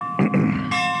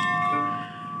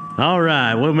All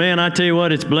right. Well, man, I tell you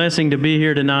what, it's a blessing to be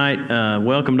here tonight.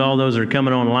 Welcome to all those that are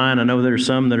coming online. I know there's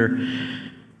some that are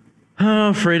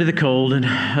afraid of the cold, and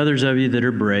others of you that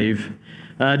are brave.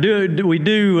 We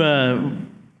do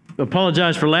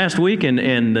apologize for last week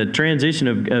and the transition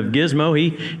of Gizmo.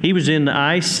 He was in the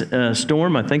ice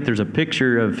storm. I think there's a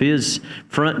picture of his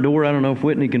front door. I don't know if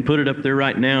Whitney can put it up there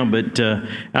right now, but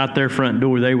out their front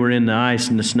door, they were in the ice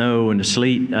and the snow and the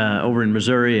sleet over in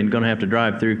Missouri and going to have to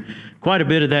drive through quite a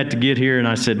bit of that to get here. And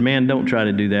I said, man, don't try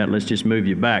to do that. Let's just move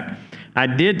you back. I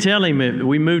did tell him if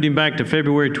we moved him back to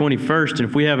February 21st, and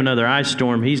if we have another ice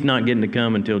storm, he's not getting to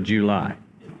come until July.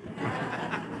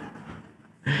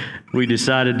 We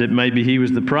decided that maybe he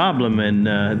was the problem and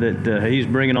that he's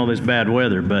bringing all this bad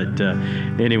weather. But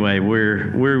anyway,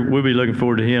 we'll be looking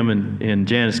forward to him and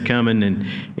Janice coming,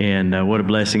 and what a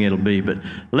blessing it'll be. But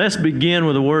let's begin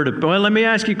with a word of, well, let me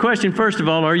ask you a question. First of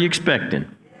all, are you expecting?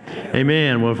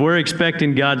 Amen. Well, if we're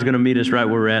expecting, God's going to meet us right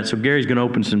where we're at. So Gary's going to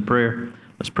open some prayer.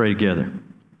 Let's pray together.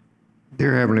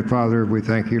 Dear Heavenly Father, we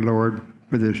thank you, Lord,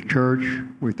 for this church.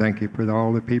 We thank you for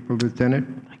all the people that's in it.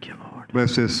 Thank you, Lord.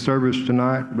 Bless this service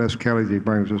tonight. Bless Kelly as he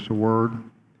brings us a word.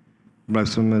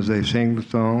 Bless them as they sing the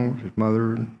songs, his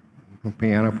mother, and the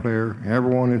piano player,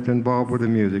 everyone that's involved with the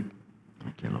music.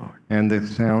 Thank you, Lord. And the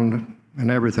sound and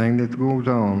everything that goes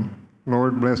on.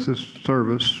 Lord, bless this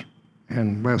service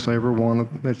and bless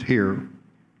everyone that's here.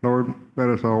 Lord, let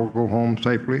us all go home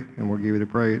safely, and we'll give you the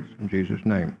praise in Jesus'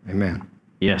 name. Amen.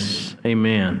 Yes,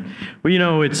 amen. Well, you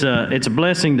know, it's a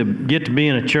blessing to get to be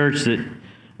in a church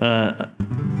that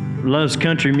loves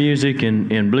country music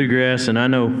and bluegrass, and I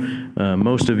know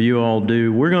most of you all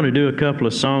do. We're going to do a couple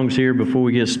of songs here before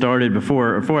we get started,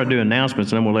 before I do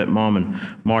announcements, and then we'll let Mom and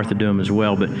Martha do them as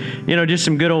well. But, you know, just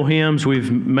some good old hymns.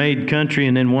 We've made country,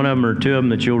 and then one of them or two of them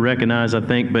that you'll recognize, I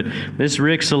think. But this is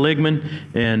Rick Seligman,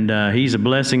 and he's a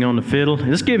blessing on the fiddle.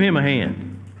 Let's give him a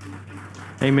hand.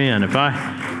 Amen.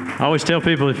 I always tell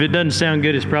people, if it doesn't sound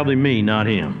good, it's probably me, not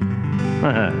him.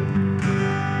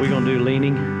 We're going to do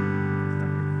Leaning.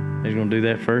 He's going to do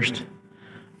that first.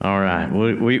 All right.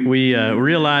 We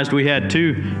realized we had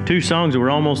two songs that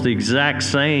were almost the exact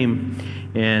same,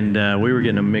 and we were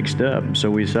getting them mixed up.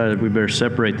 So we decided we better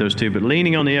separate those two. But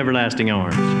Leaning on the Everlasting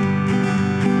Arms.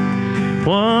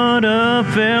 What a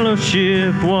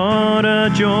fellowship, what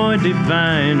a joy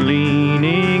divine,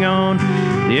 leaning on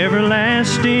the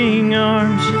everlasting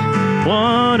arms.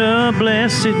 What a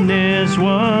blessedness,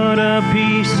 what a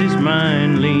peace is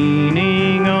mine,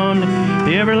 leaning on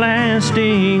the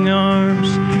everlasting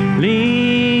arms.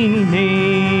 Leaning,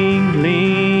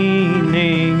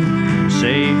 leaning,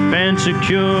 safe and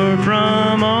secure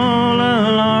from all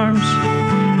alarms.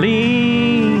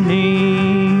 Leaning,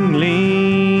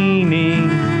 leaning,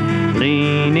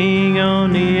 leaning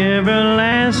on the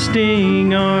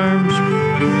everlasting arms.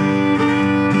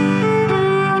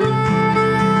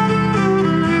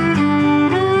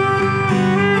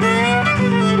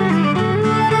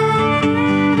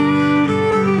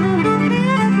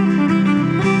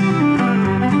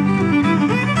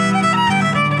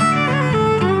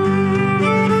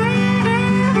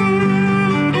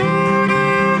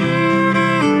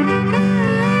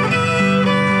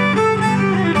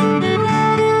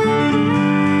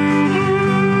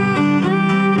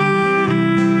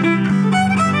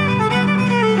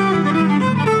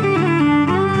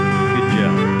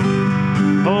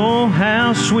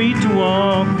 Sweet to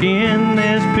walk in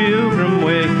this pilgrim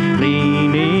way,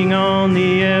 leaning on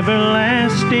the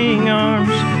everlasting arms.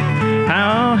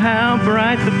 How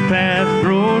bright the path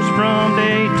grows from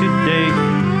day to day,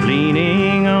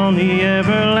 leaning on the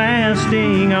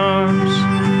everlasting arms.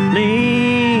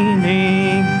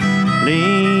 Leaning,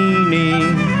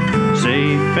 leaning,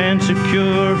 safe and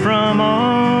secure from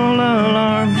all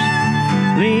alarms.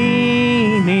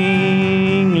 Leaning,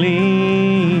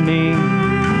 leaning,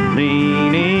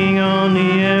 leaning on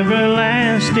the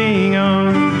everlasting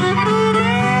arms.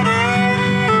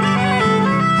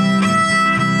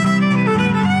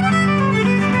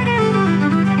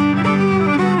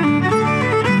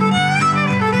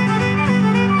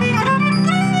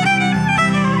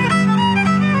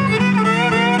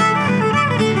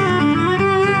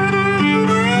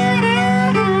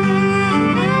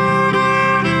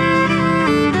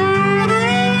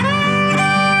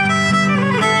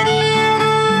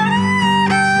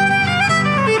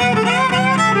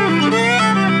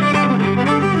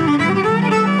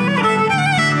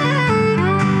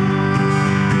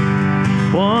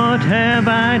 What have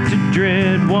I to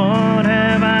dread? What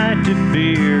have I to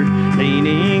fear?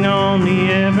 Leaning on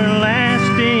the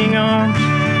everlasting arms.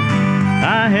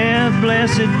 I have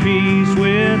blessed peace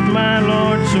with my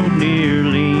Lord so near.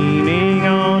 Leaning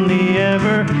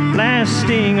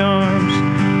everlasting arms,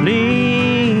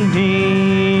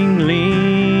 leaning,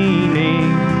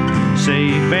 leaning,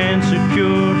 safe and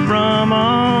secure from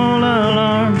all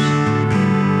alarms,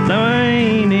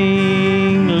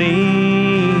 leaning,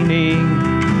 leaning,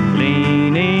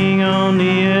 leaning on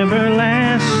the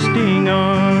everlasting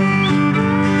arms.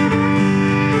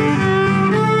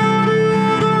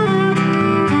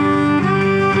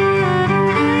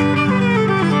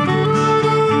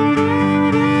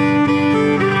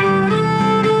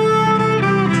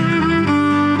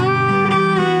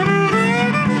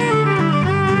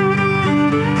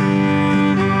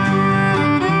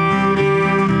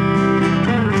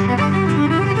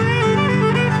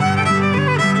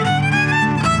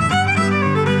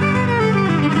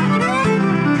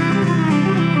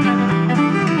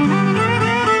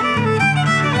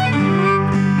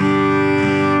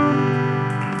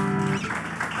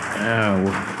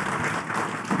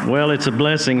 Well, it's a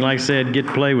blessing, like I said, get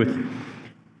to play with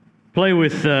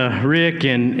Rick,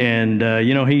 and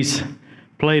you know, he's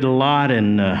played a lot,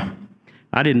 and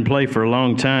I didn't play for a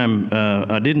long time.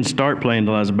 I didn't start playing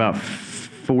until I was about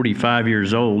 45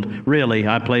 years old. Really,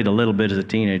 I played a little bit as a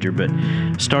teenager, but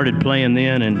started playing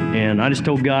then, and I just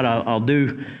told God, I'll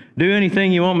do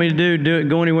anything you want me to do,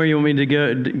 go anywhere you want me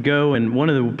to go. And one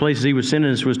of the places he was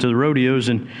sending us was to the rodeos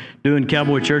and doing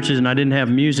cowboy churches, and I didn't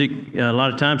have music a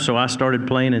lot of times, so I started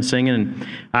playing and singing.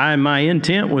 And my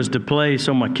intent was to play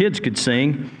so my kids could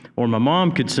sing, or my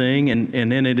mom could sing, and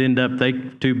then it ended up they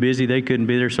too busy, they couldn't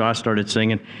be there, so I started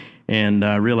singing, and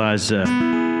I realized I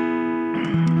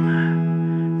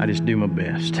just do my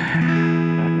best.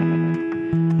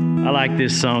 I like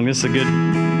this song. This is a good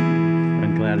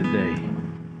unclouded day.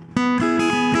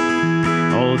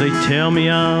 Oh, they tell me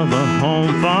of a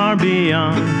home far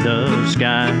beyond the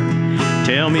sky.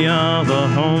 Tell me of a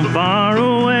home far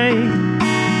away.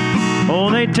 Oh,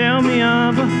 they tell me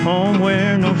of a home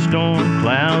where no storm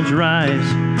clouds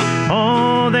rise.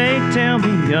 Oh, they tell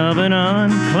me of an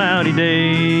uncloudy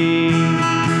day.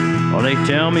 Oh, they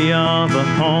tell me of a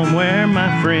home where my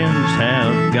friends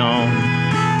have gone.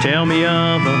 Tell me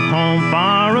of a home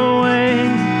far away,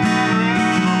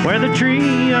 where the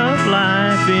tree of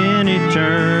life in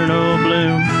eternal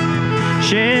bloom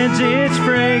sheds its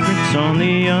fragrance on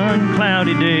the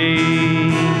uncloudy day.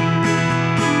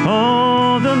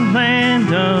 Oh, the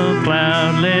land of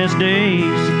cloudless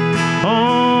days.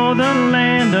 Oh, the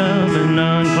land of an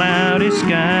uncloudy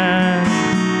sky.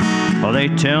 Oh, they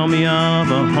tell me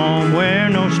of a home where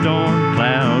no storm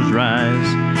clouds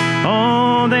rise.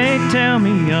 Oh, they tell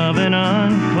me of an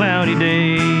uncloudy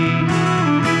day.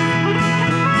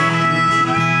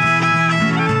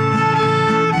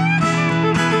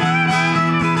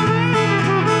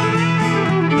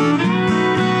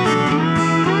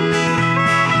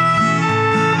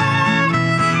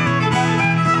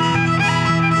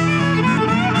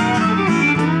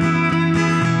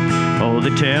 They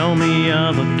tell me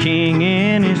of a king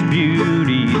in his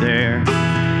beauty there.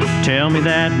 Tell me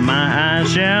that my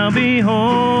eyes shall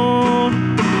behold,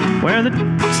 where the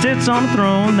sits on a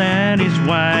throne that is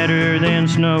whiter than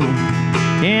snow,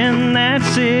 in that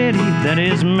city that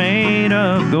is made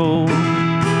of gold.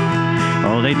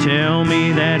 Oh, they tell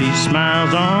me that he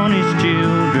smiles on his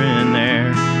children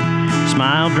there.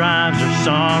 Smile drives their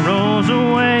sorrows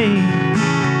away.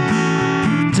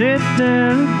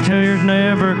 Tears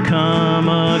never come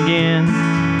again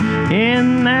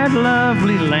in that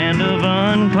lovely land of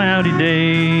uncloudy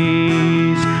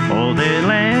days. Oh, the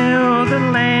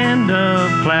land of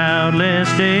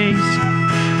cloudless days.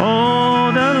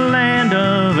 Oh, the land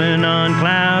of an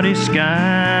uncloudy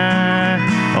sky.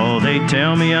 Oh, they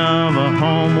tell me of a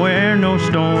home where no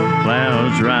storm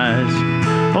clouds rise.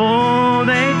 Oh,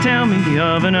 they tell me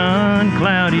of an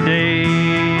uncloudy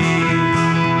day.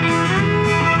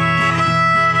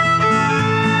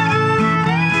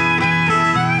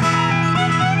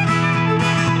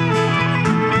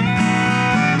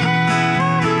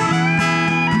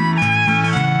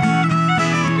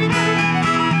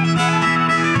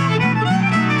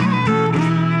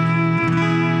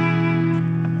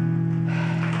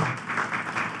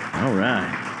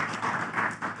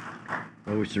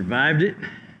 We survived it.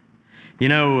 You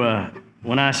know,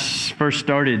 when I first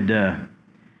started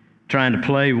trying to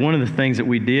play, one of the things that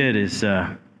we did is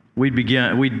the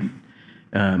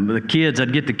kids,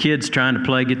 I'd get the kids trying to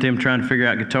play, get them trying to figure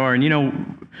out guitar. And you know,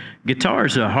 guitar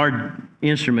is a hard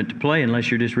instrument to play unless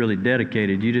you're just really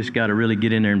dedicated. You just got to really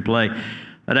get in there and play.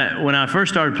 When I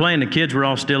first started playing, the kids were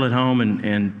all still at home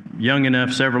and young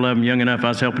enough, several of them young enough, I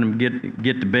was helping them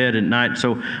get to bed at night.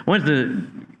 So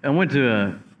I went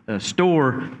to a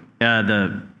store,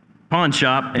 the pawn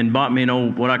shop, and bought me an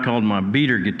old, what I called my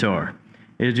beater guitar.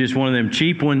 It's just one of them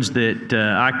cheap ones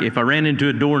that if I ran into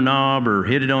a doorknob or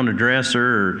hit it on a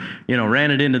dresser or,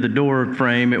 ran it into the door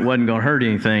frame, it wasn't going to hurt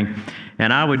anything.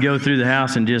 And I would go through the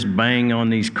house and just bang on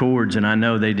these chords, and I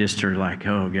know they just are like,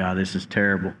 oh, God, this is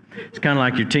terrible. It's kind of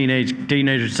like your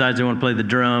teenager decides they want to play the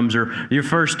drums, or your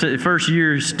first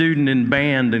year student in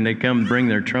band, and they come bring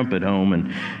their trumpet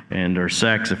home and or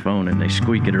saxophone, and they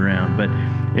squeak it around. But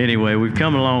anyway, we've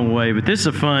come a long way. But this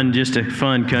is just a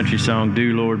fun country song,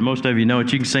 Do Lord. Most of you know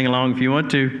it. You can sing along if you want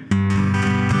to.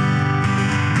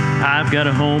 I've got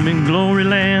a home in glory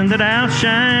land that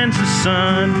outshines the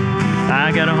sun.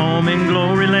 I got a home in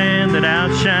glory land that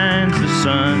outshines the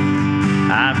sun.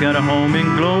 I've got a home in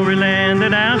glory land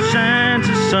that outshines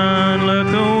the sun. Look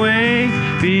away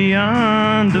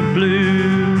beyond the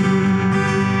blue.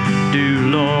 Do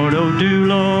Lord, oh do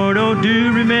Lord, oh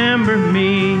do remember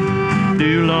me.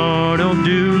 Do Lord, oh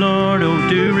do Lord, oh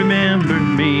do remember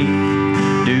me.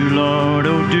 Do Lord,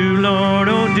 oh do Lord,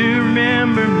 oh do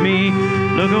remember me.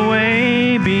 Look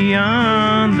away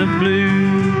beyond the blue.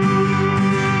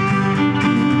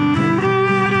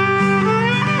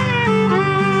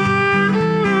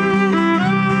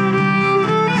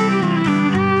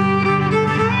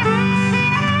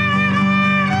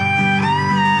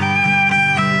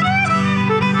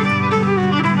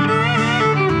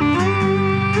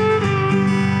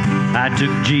 I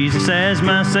took Jesus as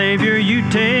my Savior, you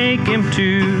take Him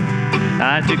too.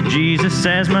 I took Jesus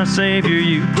as my Savior,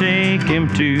 you take Him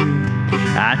too.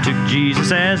 I took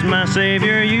Jesus as my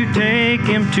Savior, you take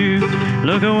Him too.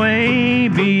 Look away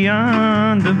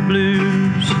beyond the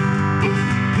blues.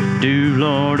 Do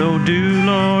Lord, oh do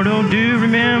Lord, oh do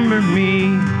remember me.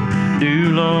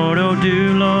 Do Lord, oh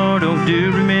do Lord, oh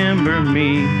do remember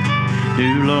me.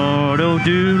 Do Lord, oh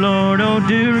do Lord, oh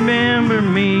do remember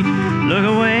me. Look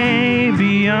away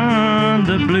beyond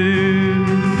the blue.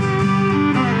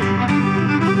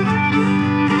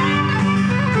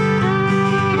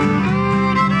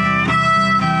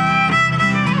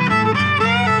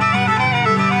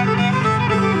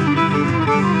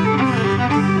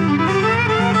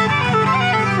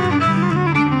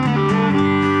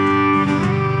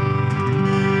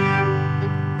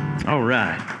 All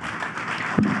right.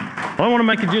 Well, I want to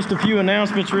make just a few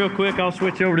announcements real quick. I'll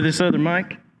switch over to this other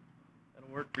mic.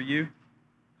 That'll work for you.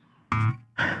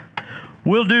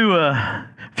 We'll do a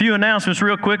few announcements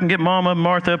real quick and get Mama and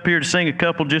Martha up here to sing a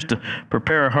couple just to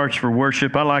prepare our hearts for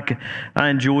worship. I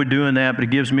enjoy doing that, but it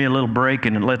gives me a little break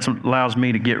and it allows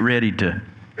me to get ready to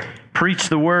preach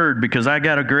the word, because I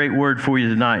got a great word for you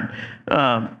tonight.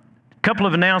 Couple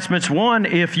of announcements. One,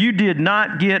 if you did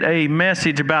not get a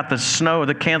message about the snow,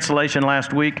 the cancellation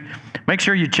last week, make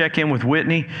sure you check in with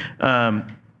Whitney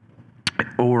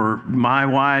or my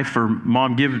wife or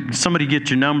Mom. Somebody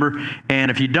get your number. And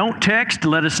if you don't text,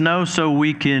 let us know so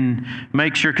we can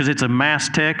make sure, because it's a mass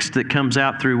text that comes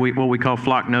out through what we call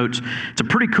Flock Notes. It's a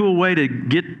pretty cool way to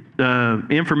get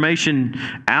information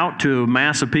out to a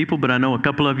mass of people, but I know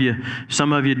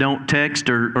some of you don't text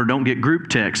or don't get group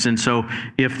texts, and so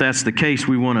if that's the case,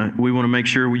 we want to make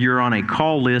sure you're on a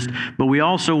call list, but we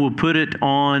also will put it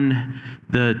on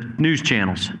the news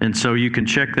channels, and so you can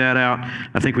check that out.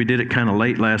 I think we did it kind of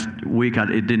late last week.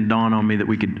 It didn't dawn on me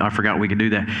that I forgot we could do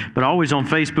that. But always on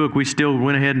Facebook, we still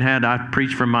went ahead and I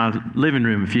preached from my living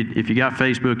room. If you got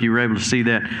Facebook, you were able to see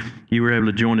that. You were able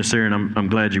to join us there, and I'm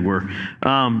glad you were.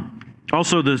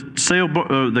 Also,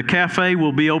 the cafe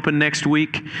will be open next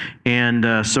week,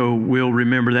 and so we'll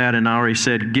remember that. And I already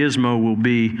said Gizmo will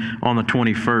be on the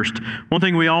 21st. One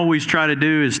thing we always try to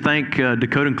do is thank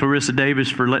Dakota and Clarissa Davis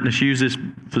for letting us use this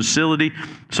facility.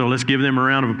 So let's give them a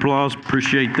round of applause.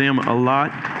 Appreciate them a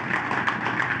lot.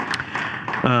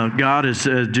 God has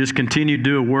just continued to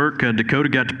do a work. Dakota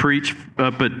got to preach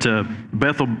up at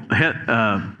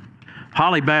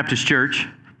Holly Baptist Church.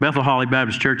 Bethel Holly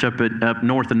Baptist Church up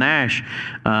north of Nash,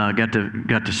 got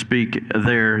to speak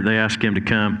there. They asked him to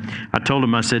come. I told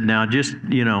him, I said, now just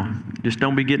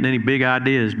don't be getting any big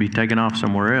ideas, be taking off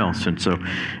somewhere else. And so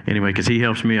anyway, because he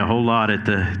helps me a whole lot at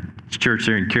the church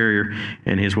there in Carrier,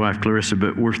 and his wife Clarissa,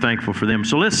 but we're thankful for them.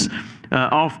 So let's,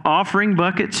 offering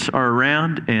buckets are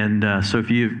around, and so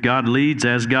if God leads,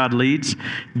 as God leads,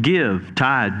 give,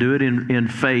 tithe, do it in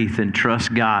faith and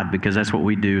trust God, because that's what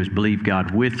we do, is believe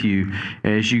God with you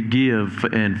as you give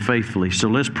and faithfully. So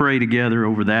let's pray together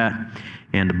over that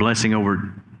and the blessing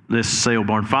over this sale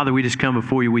barn. Father, we just come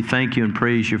before you. We thank you and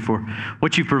praise you for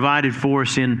what you've provided for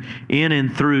us in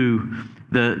and through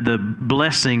the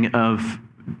blessing of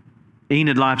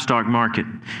Enid Livestock Market.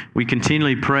 We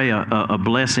continually pray a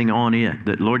blessing on it,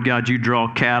 that, Lord God, you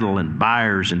draw cattle and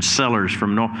buyers and sellers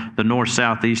from the north,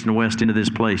 south, east, and west into this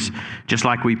place, just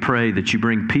like we pray that you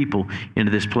bring people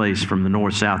into this place from the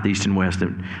north, south, east, and west.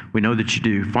 And we know that you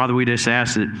do. Father, we just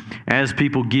ask that as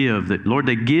people give, that, Lord,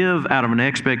 they give out of an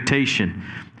expectation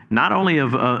not only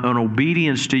of an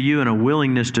obedience to you and a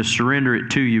willingness to surrender it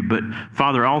to you, but,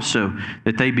 Father, also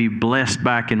that they be blessed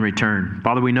back in return.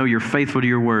 Father, we know you're faithful to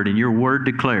your word, and your word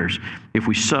declares if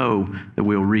we sow, that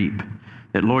we'll reap.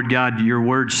 That, Lord God, your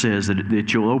word says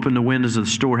that you'll open the windows of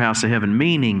the storehouse of heaven,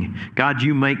 meaning, God,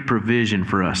 you make provision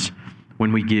for us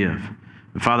when we give.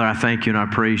 And Father, I thank you and I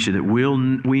praise you that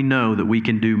we know that we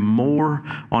can do more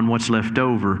on what's left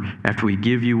over after we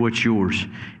give you what's yours.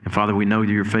 And Father, we know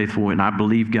that you're faithful, and I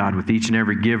believe, God, with each and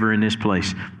every giver in this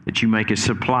place, that you make a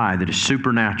supply that is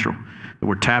supernatural, that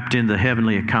we're tapped into the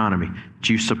heavenly economy, that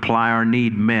you supply our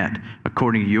need met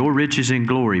according to your riches and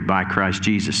glory by Christ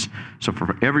Jesus. So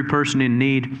for every person in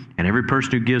need and every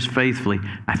person who gives faithfully,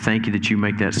 I thank you that you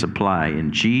make that supply.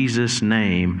 In Jesus'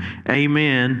 name,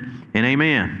 amen and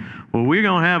amen. Well, we're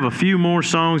going to have a few more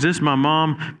songs. This is my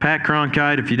mom, Pat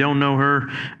Cronkite. If you don't know her,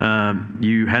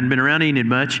 you hadn't been around Enid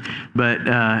much, but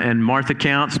and Martha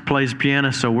Counts plays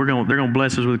piano, so they're going to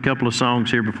bless us with a couple of songs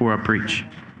here before I preach.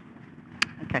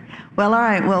 Okay. Well, all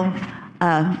right. Well,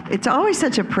 it's always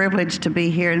such a privilege to be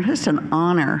here, and just an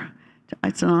honor.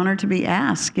 It's an honor to be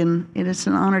asked, and it is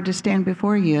an honor to stand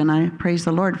before you, and I praise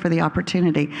the Lord for the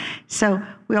opportunity. So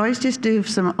we always just do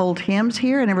some old hymns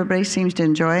here, and everybody seems to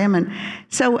enjoy them. And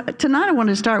so tonight I want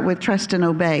to start with Trust and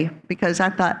Obey, because I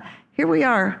thought, here we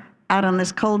are out on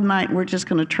this cold night, we're just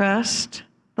going to trust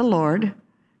the Lord,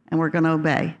 and we're going to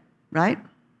obey, right?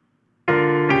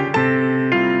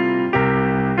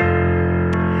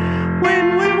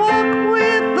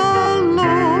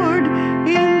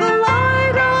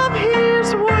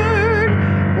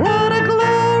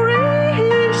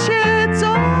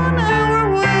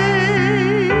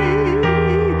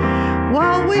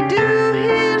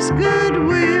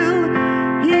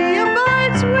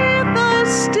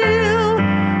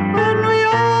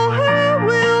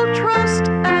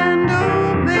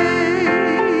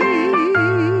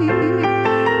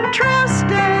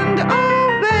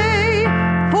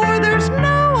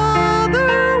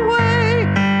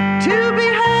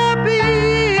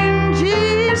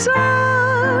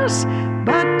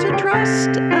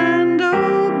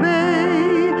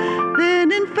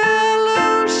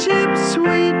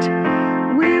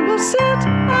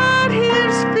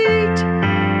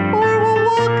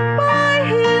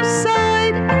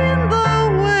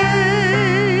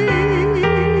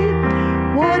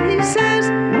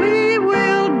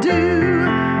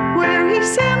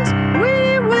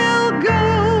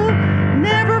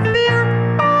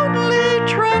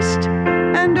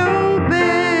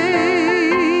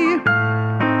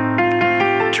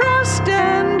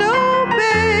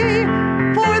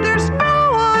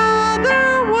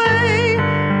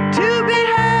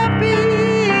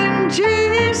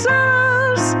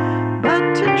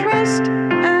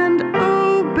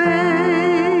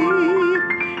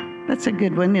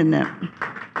 Good one, isn't it?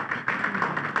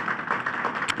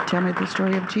 Tell me the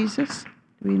story of Jesus.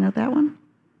 Do we know that one?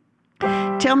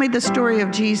 Tell me the story of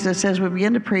Jesus as we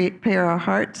begin to prepare our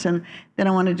hearts, and then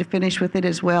I wanted to finish with it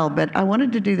as well. But I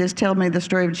wanted to do this, tell me the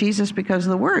story of Jesus, because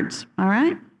of the words, all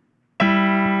right?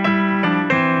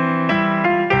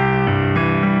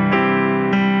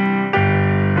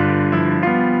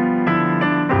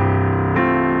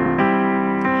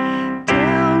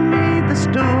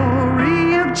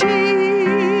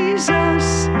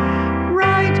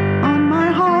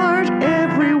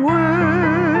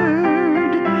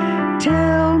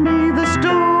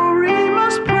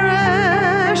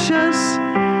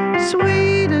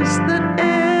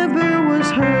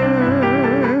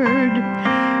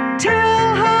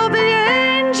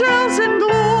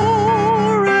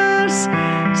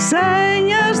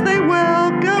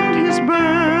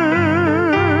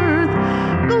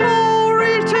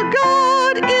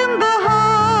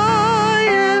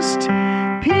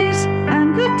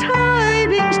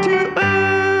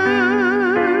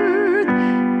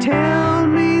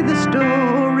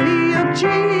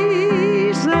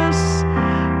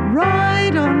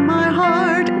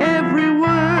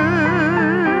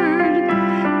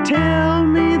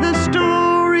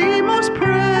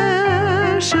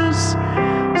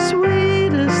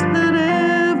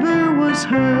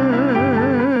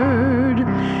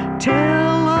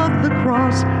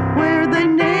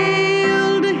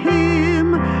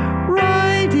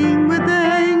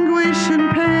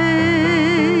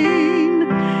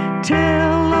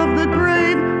 Tell of the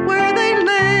grave where they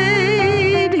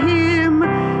laid him.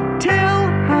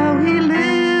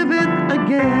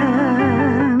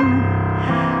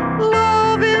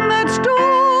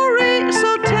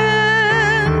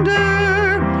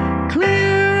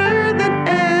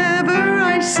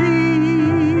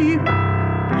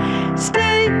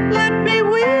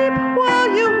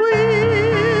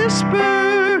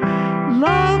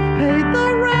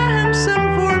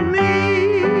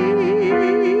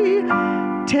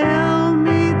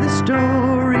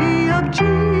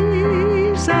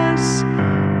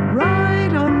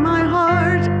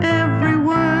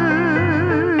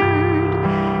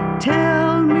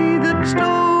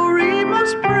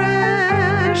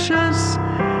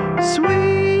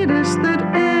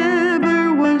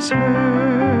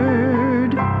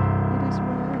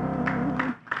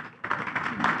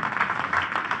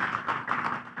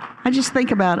 just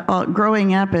think about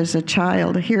growing up as a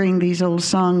child, hearing these old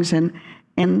songs, and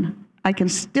I can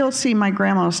still see my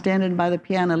grandma standing by the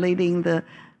piano leading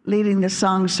the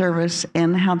song service,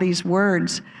 and how these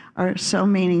words are so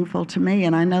meaningful to me,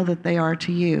 and I know that they are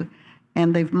to you.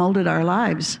 And they've molded our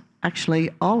lives, actually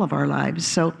all of our lives.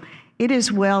 So it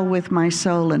is well with my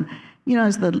soul. And, you know,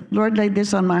 as the Lord laid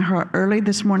this on my heart early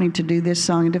this morning to do this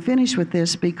song and to finish with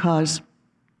this, because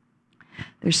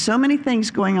there's so many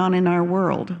things going on in our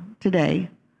world today.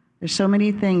 There's so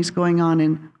many things going on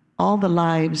in all the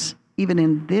lives, even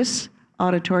in this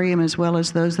auditorium as well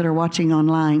as those that are watching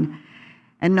online.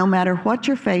 And no matter what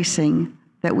you're facing,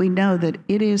 that we know that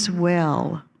it is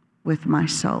well with my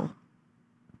soul.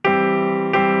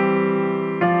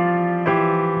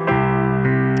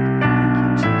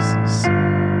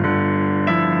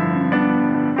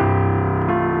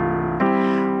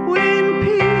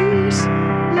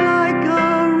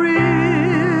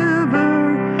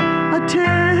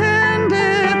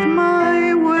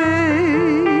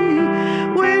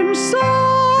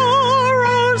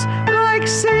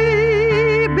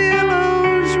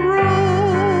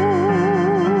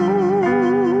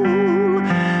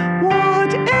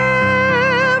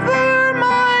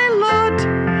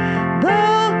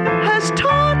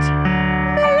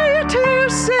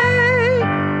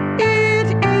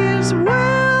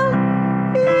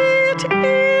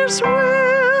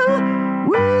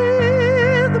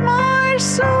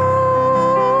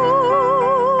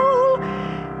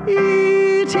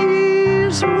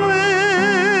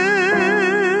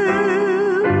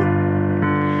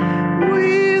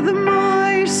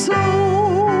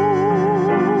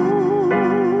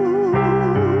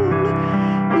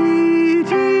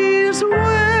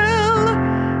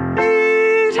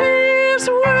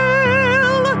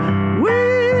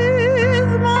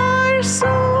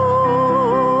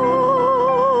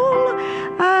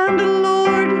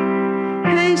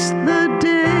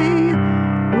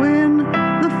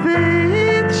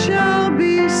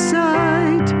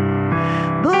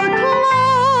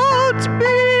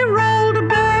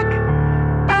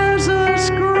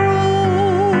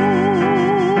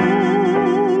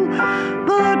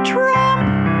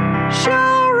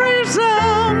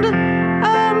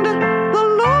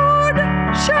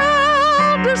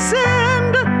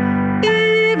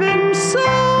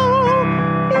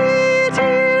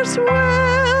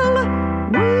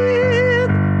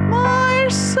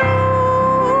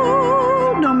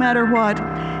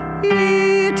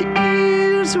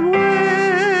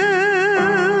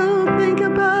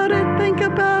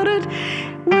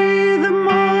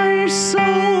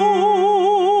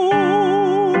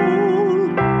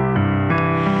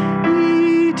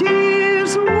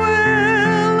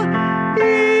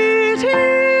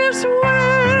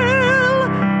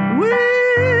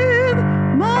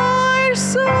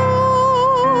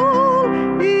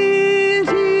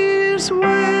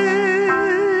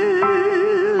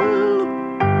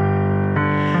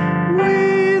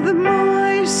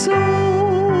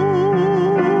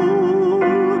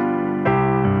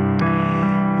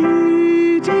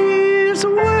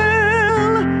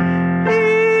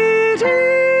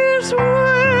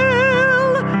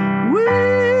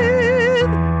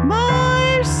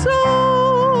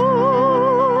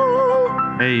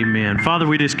 Father,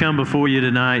 we just come before you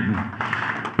tonight,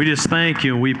 and we just thank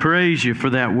you and we praise you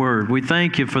for that word. We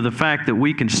thank you for the fact that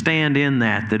we can stand in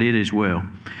that it is well.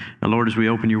 Now, Lord, as we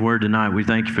open your word tonight, we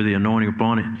thank you for the anointing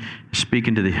upon it,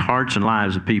 speaking to the hearts and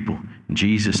lives of people. In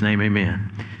Jesus' name,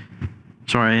 amen.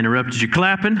 Sorry I interrupted you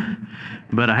clapping,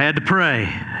 but I had to pray.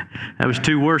 That was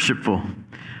too worshipful.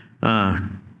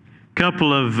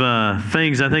 Couple of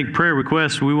things, I think, prayer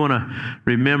requests. We want to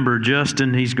remember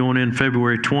Justin. He's going in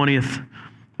February 20th.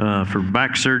 For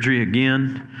back surgery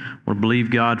again. We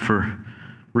believe God for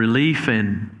relief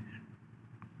and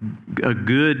a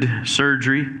good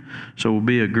surgery. So we'll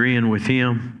be agreeing with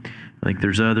him. I think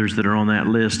there's others that are on that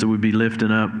list that would be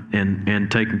lifting up and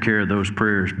taking care of those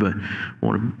prayers, but I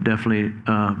want to definitely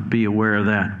be aware of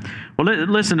that. Well,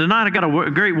 listen, tonight I got a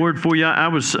great word for you.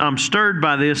 I'm stirred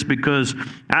by this because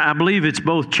I believe it's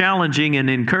both challenging and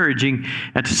encouraging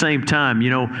at the same time.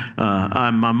 You know,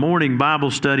 my morning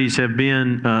Bible studies have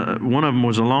been, one of them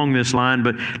was along this line,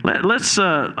 but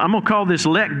I'm going to call this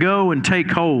Let Go and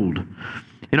Take Hold.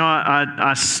 You know,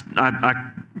 I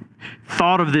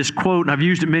thought of this quote, and I've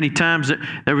used it many times.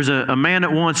 There was a man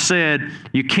that once said,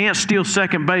 "You can't steal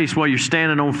second base while you're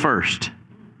standing on first."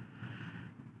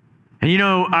 And you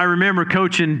know, I remember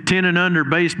coaching 10 and under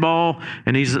baseball,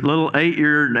 and these little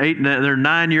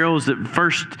 9-year-olds that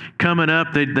first coming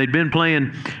up, they'd been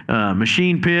playing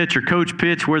machine pitch or coach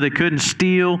pitch where they couldn't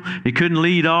steal, they couldn't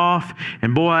lead off,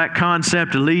 and boy, that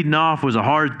concept of leading off was a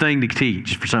hard thing to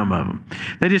teach for some of them.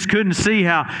 They just couldn't see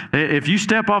how if you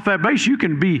step off that base, you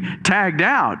can be tagged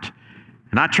out.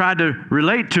 And I tried to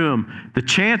relate to them the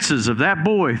chances of that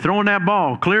boy throwing that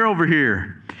ball clear over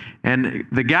here, and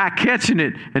the guy catching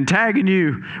it and tagging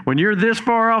you when you're this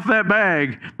far off that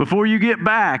bag before you get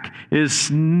back is,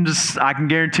 I can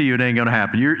guarantee you it ain't going to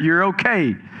happen. You're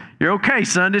okay. You're okay,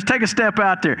 son. Just take a step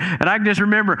out there. And I can just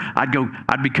remember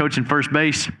I'd be coaching first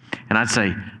base, and I'd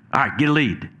say, all right, get a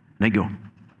lead. And they'd go,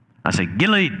 I'd say, get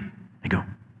a lead. They'd go,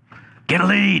 get a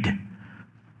lead.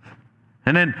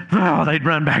 And then, they'd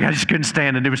run back. I just couldn't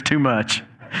stand it. It was too much.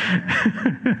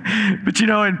 But you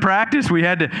know, in practice, we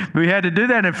had to do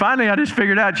that. And finally, I just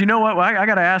figured out, you know what? Well, I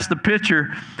got to ask the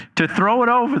pitcher to throw it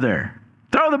over there.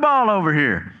 Throw the ball over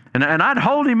here. And I'd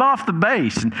hold him off the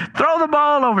base and throw the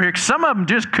ball over here. Some of them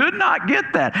just could not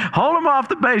get that. Hold them off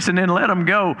the base and then let them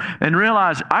go and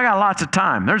realize I got lots of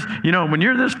time. There's, you know, when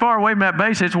you're this far away from that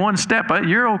base, it's one step.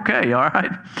 You're okay, all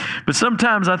right? But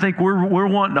sometimes I think we're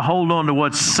wanting to hold on to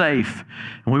what's safe.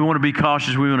 And we want to be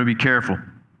cautious. We want to be careful.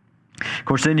 Of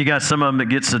course, then you got some of them that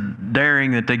get so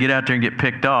daring that they get out there and get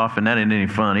picked off, and that ain't any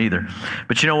fun either.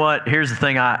 But you know what? Here's the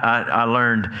thing I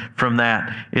learned from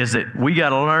that is that we got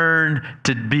to learn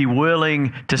to be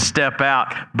willing to step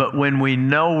out. But when we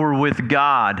know we're with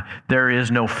God, there is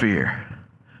no fear.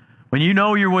 When you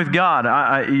know you're with God,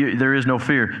 there is no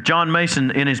fear. John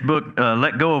Mason, in his book,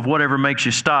 Let Go of Whatever Makes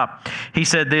You Stop, he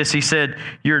said this. He said,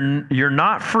 you're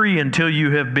not free until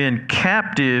you have been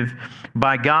captive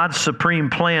by God's supreme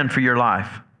plan for your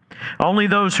life. Only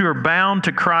those who are bound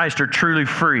to Christ are truly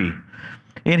free.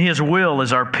 In His will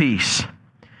is our peace.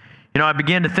 You know, I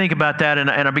began to think about that, and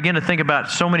I began to think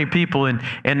about so many people and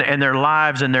their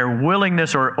lives and their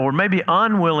willingness or maybe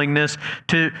unwillingness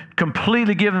to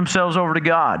completely give themselves over to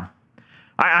God.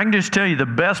 I can just tell you, the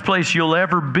best place you'll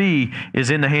ever be is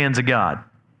in the hands of God.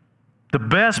 The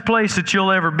best place that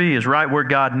you'll ever be is right where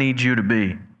God needs you to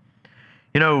be.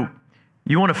 You know,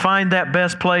 you want to find that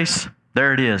best place?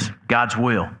 There it is, God's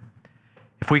will.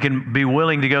 If we can be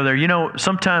willing to go there. You know,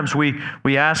 sometimes we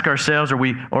ask ourselves or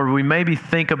we maybe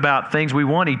think about things. We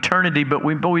want eternity, but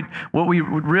what we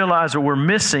realize that we're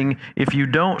missing if you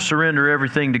don't surrender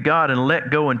everything to God and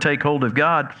let go and take hold of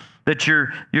God, that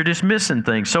you're just missing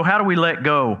things. So how do we let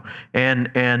go and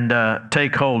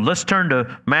take hold? Let's turn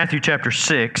to Matthew chapter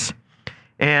 6.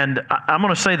 And I'm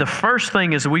going to say the first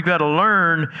thing is that we've got to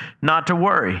learn not to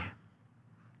worry.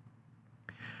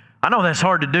 I know that's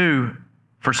hard to do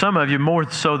for some of you more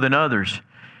so than others.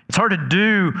 It's hard to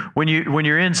do when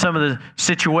you're in some of the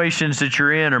situations that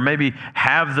you're in, or maybe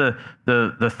have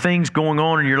the things going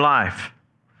on in your life.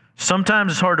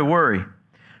 Sometimes it's hard to worry.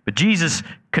 But Jesus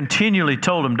continually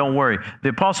told them, don't worry. The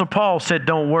Apostle Paul said,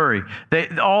 don't worry.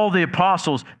 All the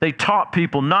apostles, they taught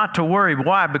people not to worry.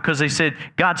 Why? Because they said,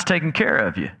 God's taking care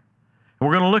of you. And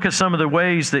we're going to look at some of the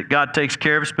ways that God takes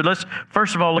care of us. But let's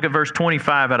first of all look at verse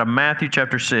 25 out of Matthew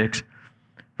chapter 6.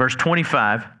 Verse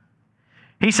 25.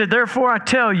 He said, therefore I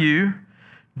tell you,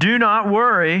 do not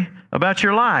worry about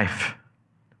your life.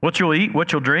 What you'll eat,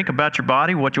 what you'll drink, about your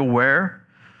body, what you'll wear.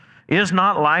 Is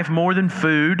not life more than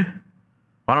food?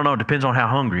 I don't know, it depends on how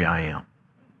hungry I am.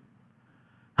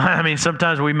 I mean,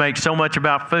 sometimes we make so much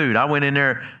about food. I went in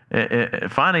there,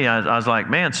 finally I was like,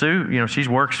 man, Sue, you know, she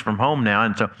works from home now,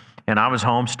 and I was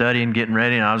home studying, getting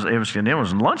ready, and it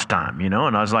was lunchtime, you know,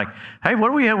 and I was like, hey, what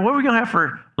are we going to have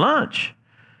for lunch?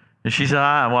 And she said,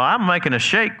 well, I'm making a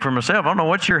shake for myself. I don't know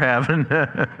what you're having.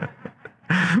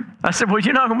 I said, well,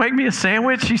 you're not going to make me a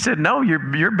sandwich? She said, no,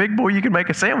 you're a big boy, you can make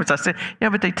a sandwich. I said, yeah,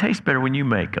 but they taste better when you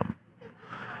make them.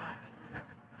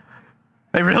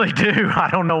 They really do. I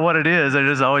don't know what it is. It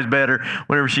is always better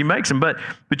whenever she makes them. But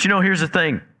you know, here's the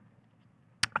thing.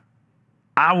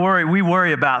 We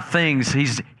worry about things.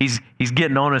 He's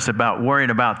getting on us about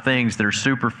worrying about things that are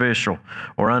superficial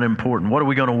or unimportant. What are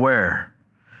we going to wear?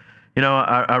 You know,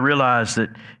 I realize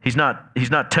that he's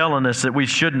not telling us that we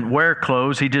shouldn't wear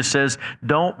clothes. He just says,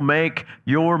 don't make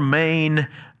your main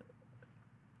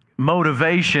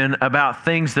motivation about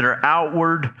things that are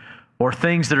outward, or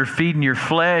things that are feeding your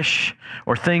flesh,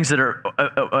 or things that are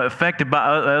affected by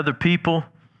other people.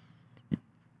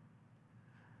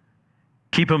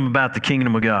 Keep them about the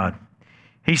kingdom of God.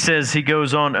 He says, he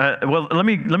goes on, well, let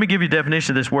me give you a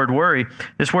definition of this word worry.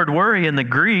 This word worry in the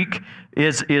Greek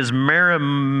is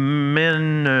merim,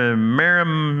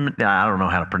 I don't know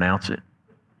how to pronounce it.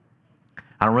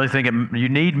 I don't really think you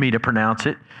need me to pronounce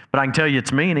it, but I can tell you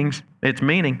its meanings. its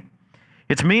meaning.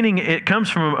 Its meaning, it comes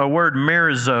from a word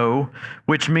merizo,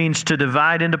 which means to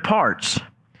divide into parts.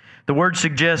 The word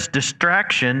suggests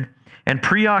distraction and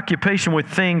preoccupation with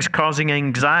things causing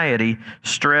anxiety,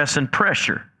 stress, and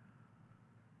pressure.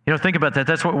 Think about that.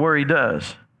 That's what worry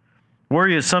does.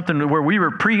 Worry is something where we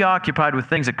were preoccupied with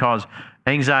things that cause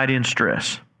anxiety and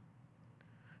stress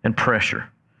and pressure.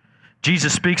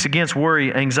 Jesus speaks against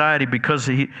worry, anxiety, because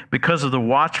of the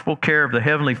watchful care of the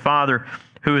Heavenly Father,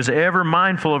 who is ever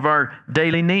mindful of our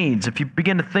daily needs. If you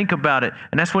begin to think about it,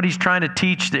 and that's what he's trying to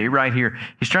teach right here.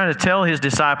 He's trying to tell his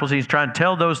disciples, he's trying to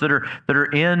tell those that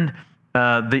are in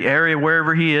the area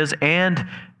wherever he is, and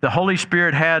the Holy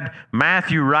Spirit had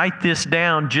Matthew write this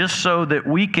down just so that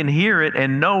we can hear it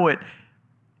and know it,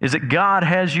 is that God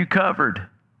has you covered.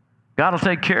 God will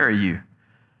take care of you.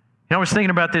 I was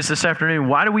thinking about this afternoon.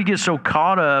 Why do we get so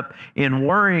caught up in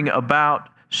worrying about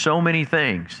so many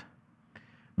things?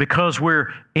 Because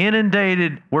we're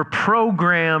inundated, we're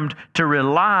programmed to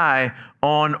rely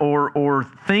on or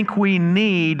think we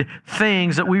need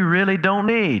things that we really don't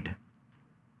need.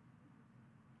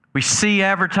 We see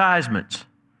advertisements.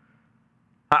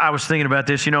 I was thinking about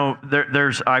this,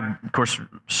 I, of course,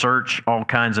 search all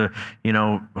kinds of,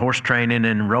 horse training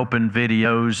and roping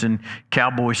videos and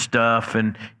cowboy stuff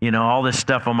and, all this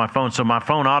stuff on my phone. So my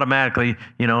phone automatically,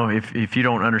 if you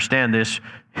don't understand this,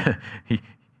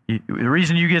 the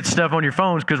reason you get stuff on your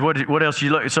phone is because what else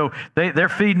you look. So they're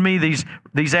feeding me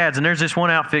these ads, and there's this one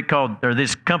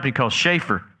this company called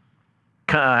Schaefer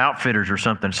Outfitters or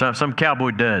something, some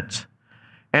cowboy duds.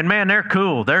 And man, they're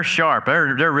cool, they're sharp,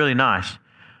 they're really nice.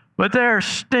 But they're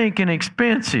stinking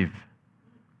expensive.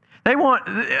 They want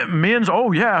men's,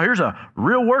 here's a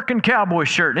real working cowboy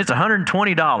shirt, and it's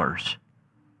 $120.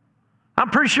 I'm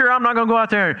pretty sure I'm not going to go out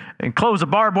there and close a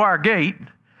barbed wire gate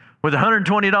with a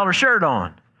 $120 shirt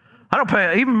on. I don't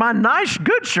pay, even my nice,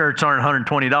 good shirts aren't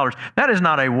 $120. That is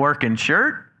not a working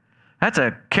shirt. That's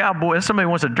a cowboy, somebody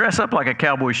wants to dress up like a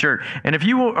cowboy shirt. And if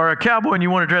you are a cowboy and you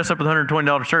want to dress up with a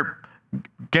 $120 shirt,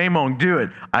 game on, do it.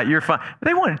 You're fine.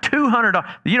 They wanted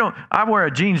 $200. I wear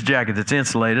a jeans jacket that's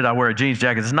insulated. I wear a jeans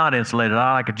jacket that's not insulated.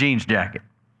 I like a jeans jacket.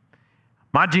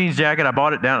 My jeans jacket, I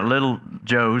bought it down at Little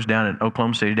Joe's down in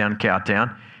Oklahoma City, down in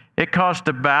Cowtown. It cost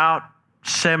about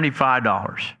 $75.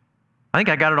 I think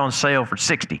I got it on sale for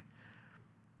 $60.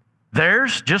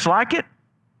 Theirs, just like it,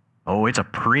 it's a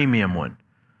premium one.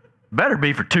 Better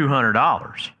be for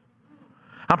 $200.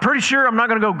 I'm pretty sure I'm not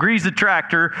going to go grease the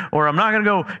tractor, or I'm not going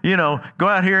to go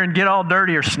out here and get all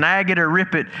dirty or snag it or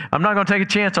rip it. I'm not going to take a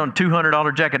chance on a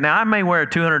 $200 jacket. Now, I may wear a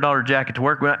 $200 jacket to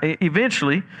work, but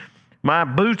eventually, my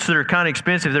boots that are kind of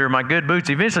expensive, that are my good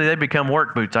boots, eventually they become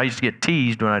work boots. I used to get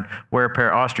teased when I'd wear a pair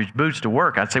of ostrich boots to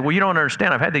work. I'd say, well, you don't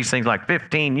understand. I've had these things like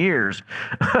 15 years.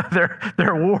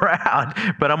 they're wore out,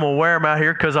 but I'm going to wear them out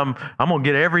here because I'm going to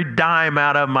get every dime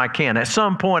out of them I can. At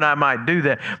some point, I might do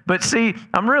that. But see,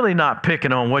 I'm really not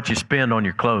picking on what you spend on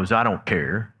your clothes. I don't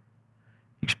care.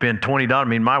 You spend $20. I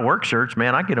mean, my work shirts,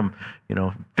 man, I get them,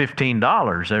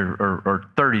 $15 or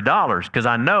 $30 because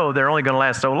I know they're only going to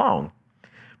last so long.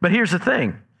 But here's the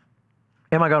thing.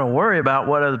 Am I going to worry about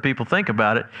what other people think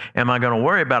about it? Am I going to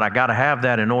worry about I got to have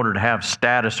that in order to have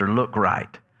status or look right?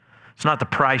 It's not the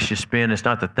price you spend. It's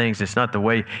not the things. It's not the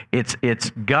way. It's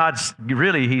God's,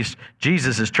 really,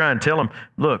 Jesus is trying to tell them,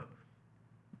 look,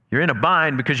 you're in a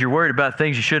bind because you're worried about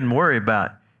things you shouldn't worry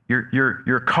about.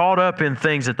 You're caught up in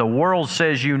things that the world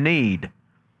says you need.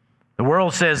 The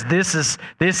world says this is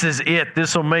it.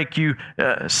 This will make you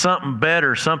something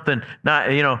better, something not,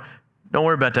 Don't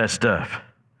worry about that stuff.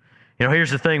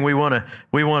 Here's the thing. We want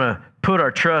to put our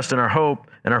trust and our hope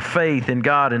and our faith in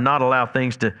God and not allow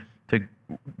things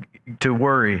to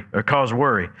worry or cause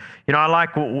worry. I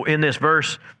like in this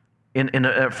verse, in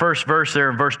the first verse there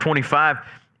in verse 25,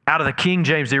 out of the King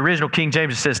James, the original King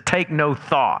James, it says, take no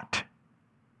thought.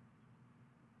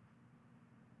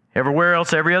 Everywhere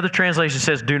else, every other translation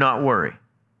says, do not worry.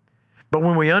 But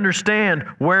when we understand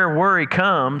where worry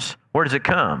comes, where does it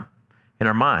come? In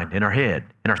our mind, in our head,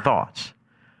 in our thoughts.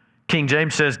 King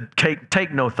James says,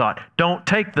 take no thought. Don't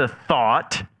take the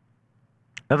thought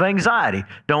of anxiety.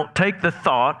 Don't take the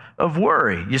thought of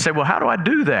worry. You say, well, how do I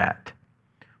do that?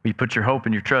 Well, you put your hope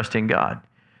and your trust in God.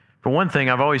 For one thing,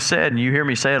 I've always said, and you hear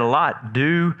me say it a lot,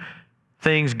 do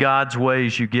things God's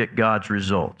ways, you get God's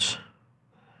results.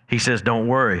 He says, don't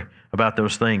worry about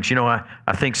those things. I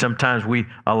think sometimes we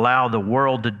allow the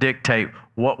world to dictate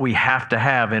what we have to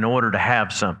have in order to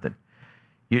have something.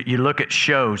 You look at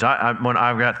shows. When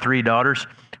I've got 3 daughters,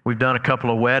 we've done a couple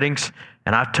of weddings,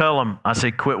 and I tell them, I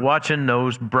say, quit watching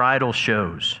those bridal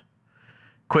shows.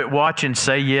 Quit watching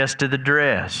Say Yes to the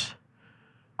Dress.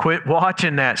 Quit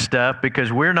watching that stuff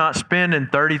because we're not spending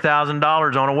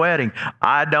 $30,000 on a wedding.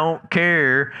 I don't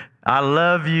care. I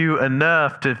love you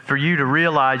enough for you to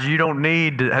realize you don't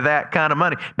need that kind of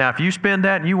money. Now, if you spend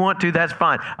that and you want to, that's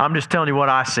fine. I'm just telling you what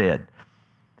I said.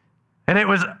 And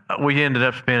we ended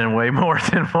up spending way more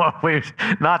than what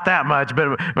not that much,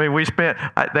 but I mean,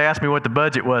 they asked me what the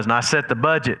budget was, and I set the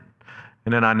budget.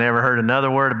 And then I never heard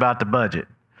another word about the budget.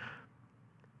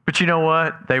 But you know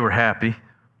what? They were happy.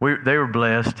 They were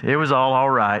blessed. It was all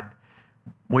right.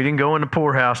 We didn't go in the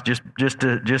poorhouse just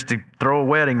to throw a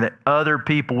wedding that other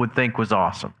people would think was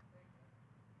awesome.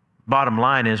 Bottom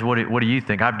line is, what do you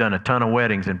think? I've done a ton of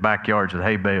weddings in backyards with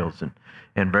hay bales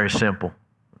and very simple.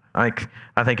 I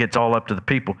think it's all up to the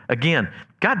people. Again,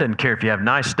 God doesn't care if you have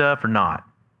nice stuff or not.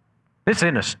 This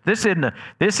isn't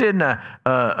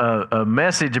a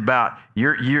message about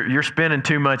you're spending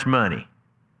too much money.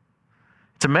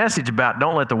 It's a message about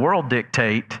don't let the world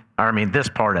dictate. This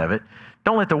part of it.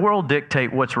 Don't let the world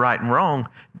dictate what's right and wrong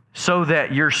so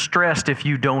that you're stressed if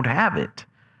you don't have it.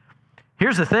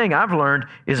 Here's the thing I've learned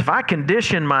is if I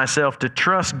condition myself to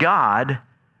trust God,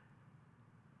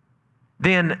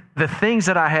 then the things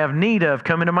that I have need of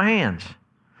come into my hands.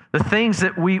 The things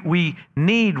that we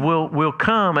need will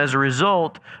come as a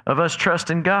result of us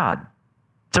trusting God.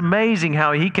 It's amazing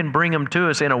how He can bring them to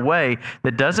us in a way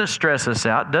that doesn't stress us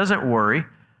out, doesn't worry.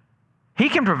 He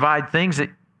can provide things that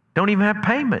don't even have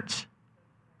payments.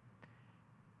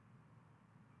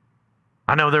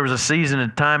 I know there was a season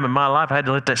and time in my life, I had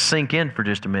to let that sink in for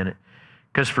just a minute.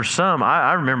 Because for some,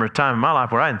 I remember a time in my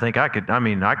life where I didn't think I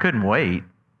couldn't wait.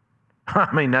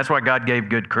 That's why God gave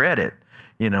good credit.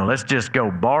 Let's just go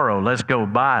borrow, let's go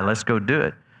buy, let's go do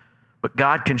it. But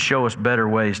God can show us better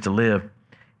ways to live.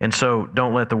 And so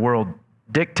don't let the world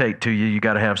dictate to you. You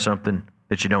got to have something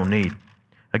that you don't need.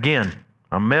 Again,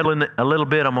 I'm meddling a little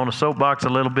bit. I'm on a soapbox a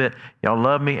little bit. Y'all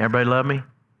love me? Everybody love me?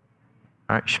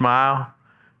 All right, smile.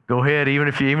 Go ahead. Even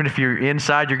if you're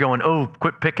inside, you're going, oh,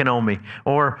 quit picking on me.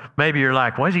 Or maybe you're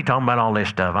like, why is he talking about all this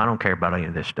stuff? I don't care about any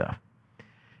of this stuff.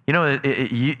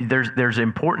 There's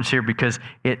importance here because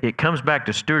it comes back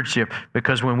to stewardship.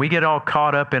 Because when we get all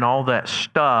caught up in all that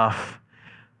stuff,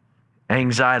 a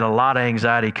lot of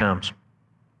anxiety comes.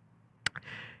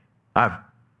 I'm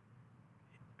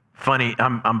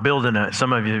building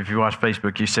some of you, if you watch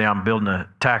Facebook, you say I'm building a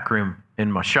tack room in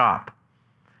my shop.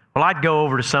 Well, I'd go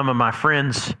over to some of my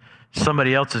friends,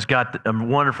 somebody else has got a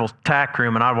wonderful tack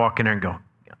room, and I'd walk in there and go,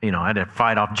 I'd have to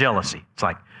fight off jealousy. It's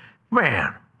like,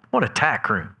 man, what a tack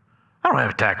room. I don't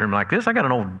have a tack room like this. I got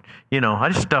an old, I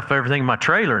just stuff everything in my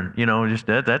trailer, and,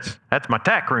 that's my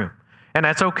tack room. And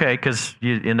that's okay because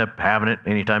you end up having it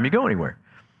anytime you go anywhere.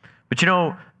 But,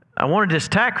 I wanted this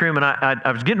tack room, and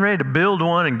I was getting ready to build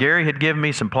one, and Gary had given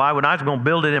me some plywood. I was going to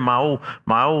build it in my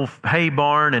old hay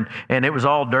barn, and it was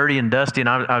all dirty and dusty, and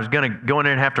I was going to go in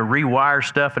there and have to rewire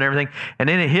stuff and everything. And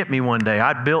then it hit me one day.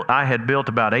 I had built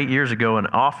about 8 years ago an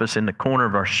office in the corner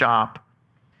of our shop,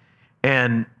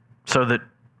 and so that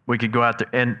we could go out there.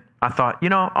 And I thought,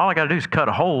 all I got to do is cut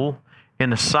a hole in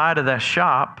the side of that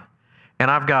shop, and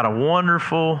I've got a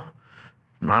wonderful,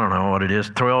 I don't know what it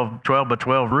is, 12 by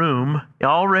 12 room,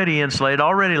 already insulated,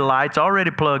 already lights,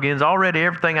 already plug-ins, already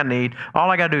everything I need.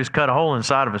 All I got to do is cut a hole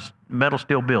inside of a metal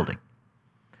steel building.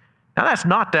 Now, that's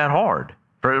not that hard,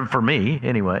 for me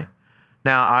anyway.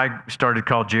 Now, I started to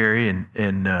call Jerry,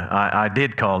 and I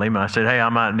did call him, and I said, hey, I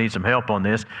might need some help on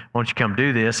this. Why don't you come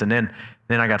do this? And then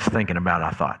I got to thinking about it.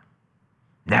 I thought,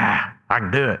 nah, I can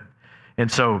do it.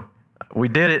 And so we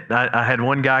did it. I had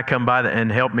one guy come by and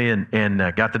help me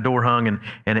and got the door hung and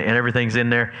everything's in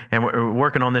there, and we're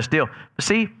working on this deal. But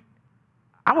see,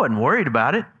 I wasn't worried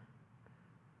about it,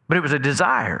 but it was a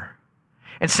desire.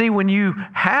 And see, when you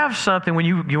have something, when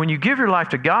you give your life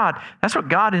to God, that's what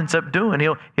God ends up doing.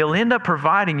 He'll end up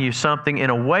providing you something in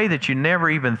a way that you never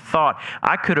even thought.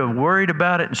 I could have worried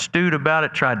about it and stewed about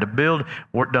it, tried to build,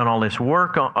 done all this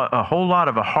work a whole lot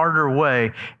of a harder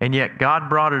way, and yet God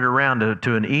brought it around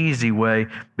to an easy way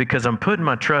because I'm putting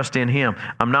my trust in Him.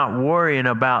 I'm not worrying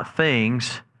about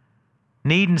things,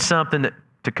 needing something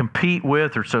to compete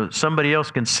with or so somebody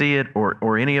else can see it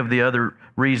or any of the other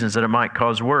reasons that it might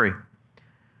cause worry.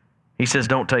 He says,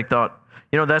 don't take thought.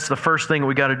 That's the first thing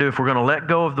we got to do if we're going to let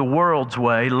go of the world's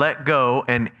way, let go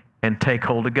and take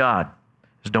hold of God.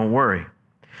 Just don't worry.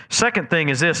 Second thing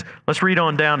is this. Let's read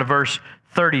on down to verse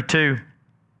 32.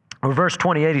 Or verse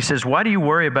 28, he says, why do you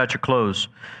worry about your clothes?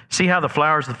 See how the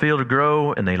flowers of the field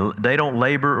grow, and they don't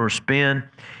labor or spin.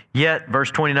 Yet,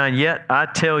 verse 29, yet I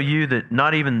tell you that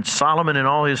not even Solomon in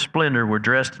all his splendor were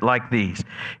dressed like these.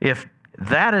 If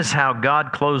that is how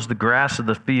God clothes the grass of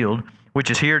the field, which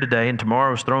is here today and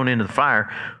tomorrow is thrown into the fire,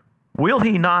 will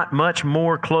he not much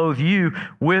more clothe you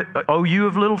with, O you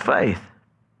of little faith?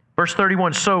 Verse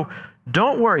 31, so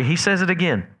don't worry. He says it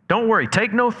again. Don't worry.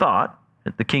 Take no thought,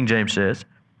 the King James says.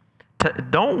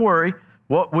 Don't worry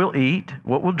what we'll eat,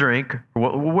 what we'll drink, or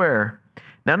what we'll wear.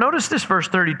 Now notice this verse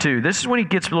 32. This is when he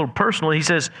gets a little personal. He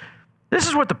says, this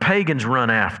is what the pagans run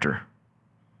after.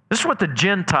 This is what the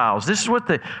Gentiles, this is what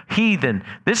the heathen,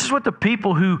 this is what the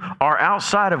people who are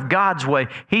outside of God's way,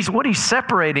 what he's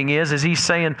separating is he's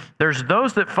saying there's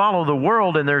those that follow the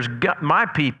world and there's my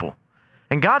people.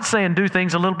 And God's saying do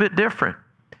things a little bit different.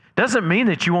 Doesn't mean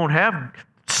that you won't have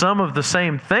some of the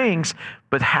same things,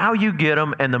 but how you get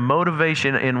them and the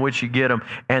motivation in which you get them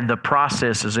and the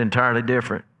process is entirely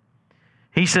different.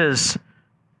 He says,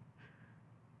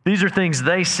 these are things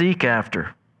they seek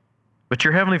after. But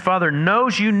your Heavenly Father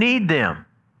knows you need them.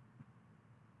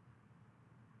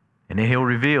 And then He'll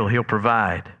reveal, He'll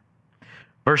provide.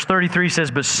 Verse 33 says,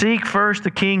 but seek first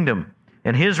the kingdom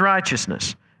and His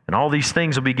righteousness, and all these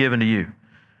things will be given to you.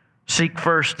 Seek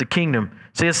first the kingdom.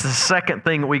 See, it's the second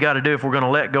thing that we got to do if we're going to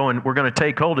let go and we're going to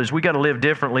take hold is we got to live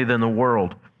differently than the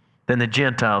world, than the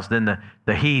Gentiles, than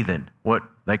the heathen, what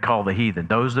they call the heathen,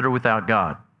 those that are without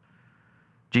God.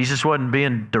 Jesus wasn't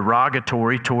being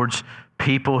derogatory towards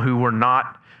people who were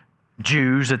not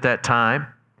Jews at that time.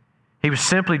 He was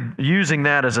simply using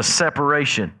that as a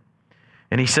separation.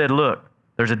 And he said, look,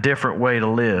 there's a different way to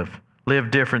live. Live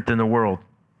different than the world.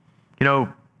 You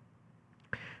know,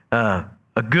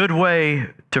 a good way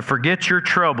to forget your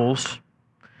troubles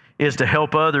is to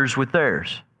help others with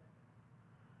theirs.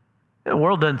 The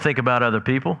world doesn't think about other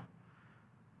people,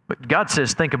 but God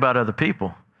says think about other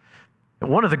people.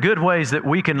 One of the good ways that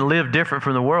we can live different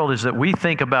from the world is that we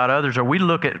think about others, or we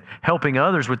look at helping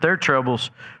others with their troubles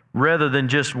rather than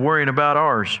just worrying about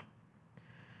ours.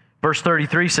 Verse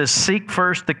 33 says, seek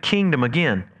first the kingdom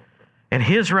again and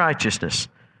His righteousness.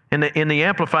 In the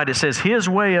Amplified it says, His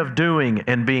way of doing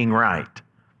and being right.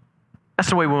 That's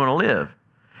the way we want to live.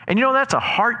 And you know, that's a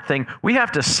heart thing. We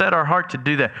have to set our heart to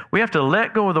do that. We have to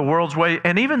let go of the world's way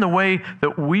and even the way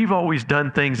that we've always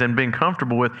done things and been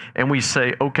comfortable with, and we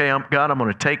say, okay, God, I'm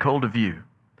going to take hold of you.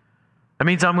 That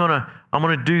means I'm going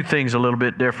to do things a little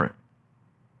bit different.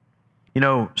 You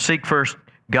know, seek first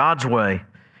God's way.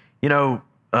 You know,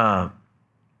 I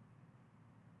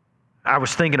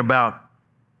was thinking about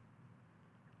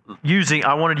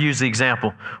I wanted to use the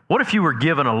example. What if you were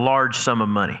given a large sum of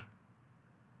money?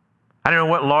 I don't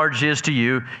know what large is to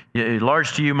you.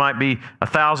 Large to you might be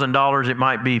 $1,000. It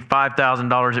might be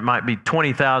 $5,000. It might be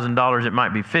 $20,000. It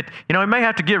might be $50,000. You know, it may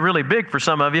have to get really big for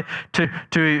some of you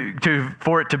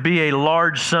for it to be a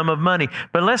large sum of money.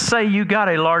 But let's say you got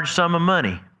a large sum of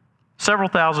money, several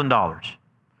 $1,000s.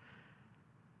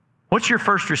 What's your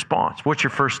first response? What's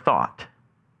your first thought?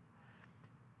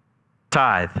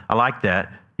 Tithe. I like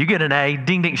that. You get an A.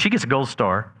 Ding, ding. She gets a gold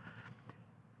star.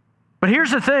 But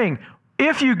here's the thing.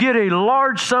 If you get a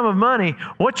large sum of money,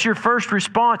 what's your first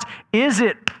response? Is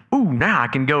it, ooh, now I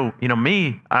can go, you know,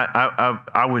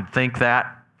 I would think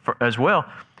that as well.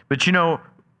 But, you know,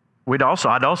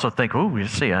 I'd also think, ooh, you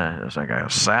see, it's like a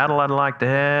saddle I'd like to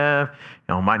have.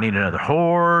 You know, I might need another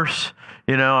horse.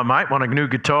 You know, I might want a new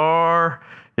guitar.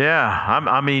 Yeah,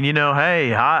 I mean, you know, hey,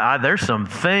 there's some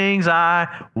things I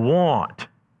want.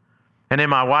 And then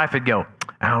my wife would go,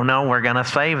 oh, no, we're going to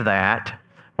save that.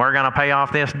 We're going to pay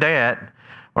off this debt.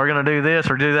 We're going to do this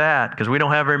or do that because we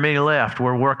don't have very many left.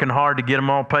 We're working hard to get them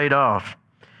all paid off.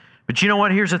 But you know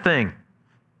what? Here's the thing.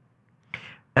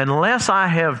 Unless I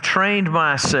have trained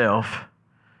myself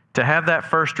to have that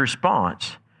first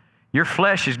response, your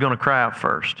flesh is going to cry out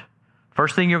first.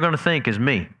 First thing you're going to think is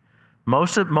me.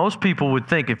 Most people would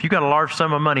think if you got a large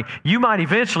sum of money, you might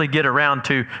eventually get around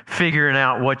to figuring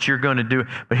out what you're going to do.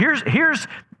 But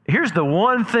here's the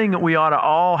one thing that we ought to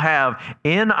all have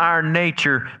in our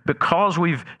nature because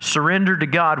we've surrendered to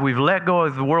God, we've let go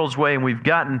of the world's way, and we've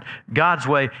gotten God's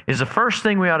way, is the first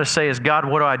thing we ought to say is, God,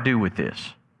 what do I do with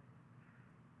this?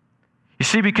 You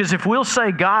see, because if we'll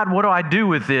say, God, what do I do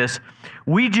with this?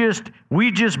 We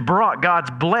just brought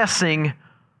God's blessing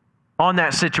on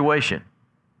that situation.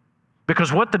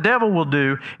 Because what the devil will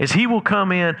do is he will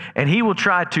come in and he will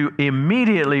try to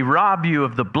immediately rob you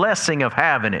of the blessing of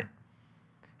having it.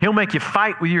 He'll make you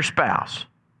fight with your spouse.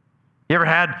 You ever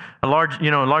had a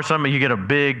large sum, you get a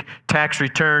big tax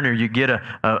return or you get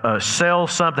a sell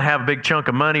something, have a big chunk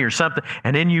of money or something,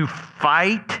 and then you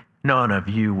fight? None of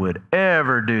you would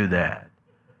ever do that.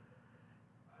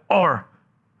 Or,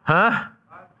 huh?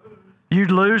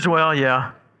 You'd lose? Well,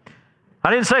 yeah. I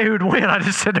didn't say who'd win. I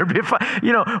just said there'd be a fight.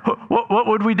 You know, what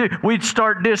would we do? We'd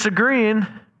start disagreeing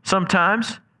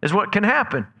sometimes is what can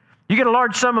happen. You get a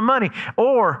large sum of money,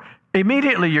 or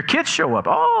Immediately your kids show up.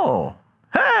 Oh,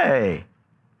 hey.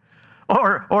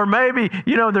 Or maybe,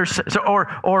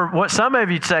 or what some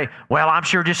of you'd say, well, I'm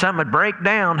sure just something would break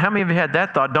down. How many of you had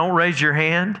that thought? Don't raise your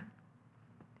hand.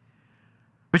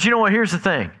 But you know what? Here's the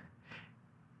thing.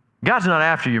 God's not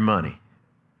after your money,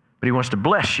 but He wants to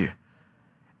bless you.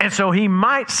 And so He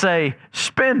might say,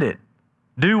 spend it.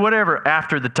 Do whatever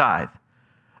after the tithe.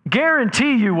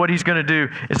 Guarantee you what He's going to do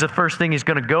is the first thing He's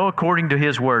going to go according to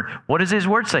His Word. What does His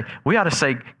Word say? We ought to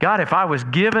say, God, if I was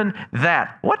given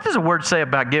that. What does the Word say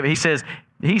about giving?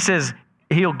 He says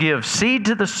He'll give seed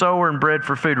to the sower and bread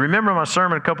for food. Remember my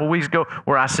sermon a couple of weeks ago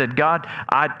where I said, God,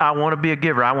 I want to be a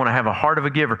giver. I want to have a heart of a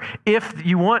giver. If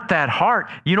you want that heart,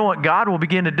 you know what God will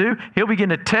begin to do? He'll begin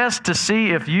to test to see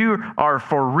if you are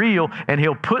for real, and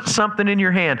He'll put something in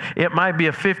your hand. It might be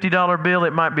a $50 bill.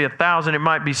 It might be $1,000. It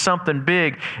might be something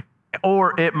big.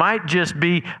 Or it might just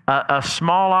be a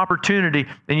small opportunity.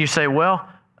 And you say,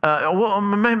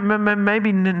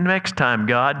 maybe next time,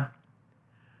 God.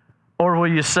 Or will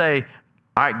you say,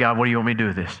 all right, God, what do you want me to do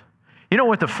with this? You know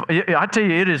what? I tell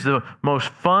you, it is the most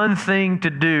fun thing to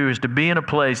do is to be in a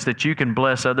place that you can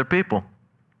bless other people.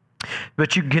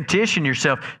 But you condition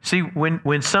yourself. See,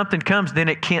 when something comes, then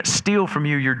it can't steal from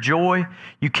you your joy.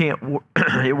 You can't.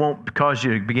 It won't cause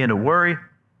you to begin to worry.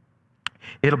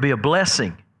 It'll be a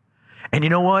blessing. And you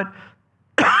know what?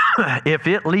 If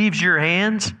it leaves your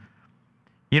hands,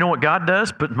 you know what God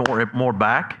does? Put more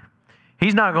back.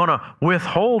 He's not going to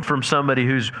withhold from somebody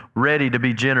who's ready to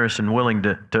be generous and willing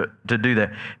to do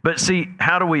that. But see,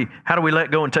 how do we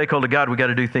let go and take hold of God? We got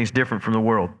to do things different from the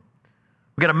world.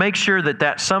 We got to make sure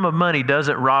that sum of money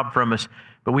doesn't rob from us.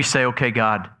 But we say, okay,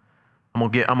 God,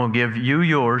 I'm gonna give you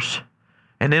yours,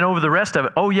 and then over the rest of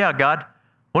it, oh yeah, God,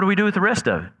 what do we do with the rest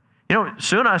of it? You know,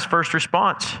 Sunai's first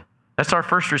response. That's our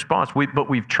first response. But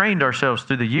we've trained ourselves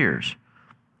through the years.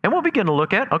 And we'll begin to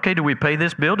look at, okay, do we pay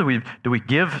this bill? Do we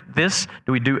give this?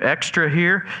 Do we do extra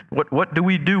here? What do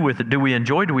we do with it? Do we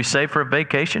enjoy? Do we save for a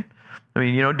vacation? I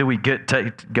mean, do we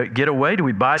get away? Do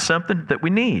we buy something that we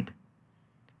need?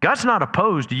 God's not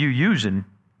opposed to you using,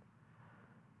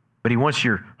 but He wants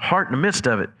your heart in the midst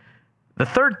of it. The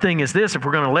third thing is this: if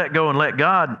we're going to let go and let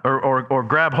God or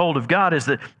grab hold of God, is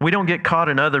that we don't get caught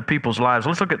in other people's lives.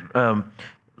 Let's look at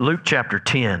Luke chapter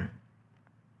 10.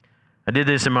 I did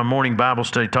this in my morning Bible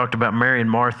study, talked about Mary and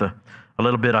Martha a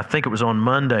little bit. I think it was on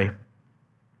Monday.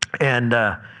 And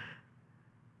I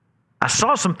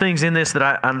saw some things in this that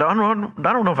I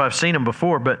don't know if I've seen them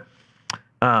before, but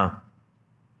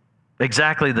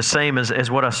exactly the same as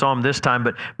what I saw them this time.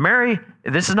 But Mary,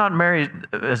 this is not Mary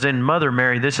as in Mother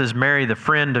Mary. This is Mary, the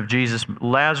friend of Jesus,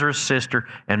 Lazarus' sister,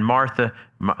 and Martha.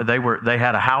 They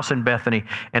had a house in Bethany.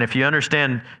 And if you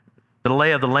understand the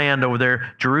lay of the land over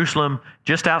there, Jerusalem,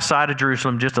 just outside of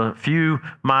Jerusalem, just a few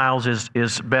miles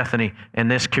is Bethany.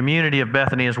 And this community of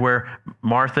Bethany is where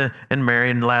Martha and Mary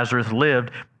and Lazarus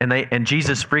lived. And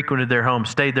Jesus frequented their home,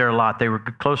 stayed there a lot. They were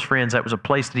close friends. That was a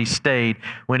place that He stayed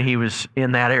when He was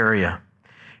in that area.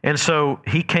 And so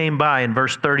He came by in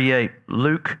verse 38,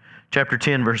 Luke chapter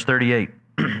 10, verse 38.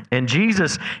 And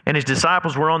Jesus and His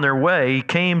disciples were on their way. He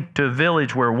came to a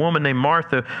village where a woman named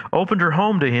Martha opened her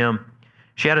home to Him.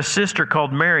 She had a sister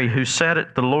called Mary who sat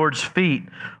at the Lord's feet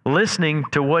listening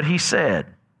to what He said.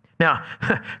 Now,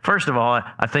 first of all,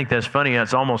 I think that's funny.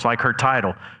 It's almost like her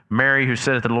title, Mary who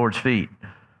sat at the Lord's feet.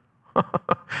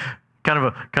 kind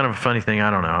of a funny thing.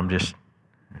 I don't know. I'm just,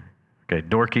 okay,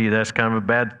 dorky. That's kind of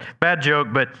a bad joke.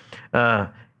 But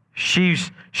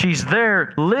she's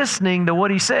there listening to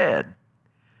what He said.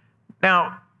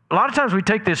 Now, a lot of times we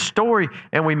take this story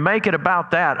and we make it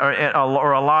about that,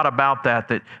 or a lot about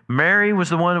that Mary was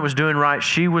the one that was doing right.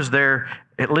 She was there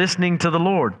listening to the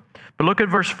Lord. But look at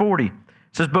verse 40. It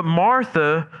says, but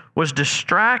Martha was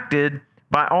distracted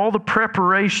by all the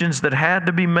preparations that had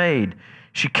to be made.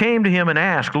 She came to Him and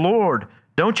asked, Lord,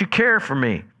 don't you care for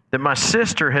me, that my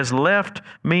sister has left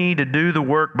me to do the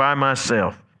work by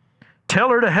myself? Tell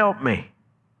her to help me.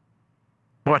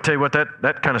 Well, I tell you what,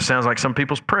 that kind of sounds like some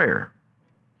people's prayer.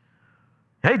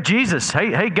 Hey, Jesus,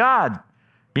 hey, God,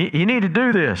 you need to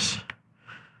do this.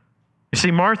 You see,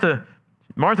 Martha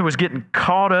was getting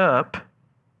caught up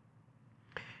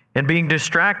and being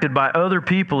distracted by other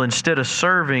people instead of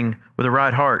serving with a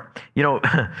right heart. You know,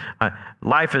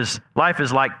 life is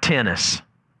like tennis.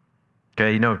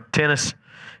 Okay, tennis,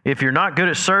 if you're not good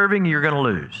at serving, you're going to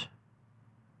lose.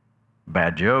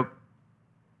 Bad joke,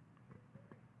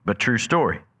 but true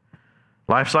story.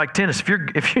 Life's like tennis.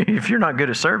 If you're not good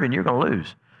at serving, you're going to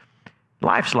lose.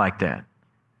 Life's like that.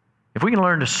 If we can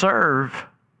learn to serve,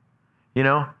 in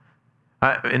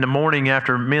the morning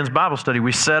after men's Bible study,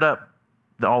 we set up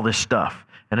all this stuff.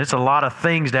 and it's a lot of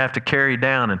things to have to carry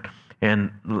down.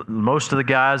 And most of the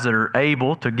guys that are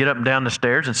able to get up and down the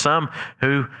stairs, and some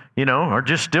who, are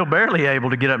just still barely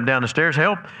able to get up and down the stairs,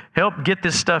 help get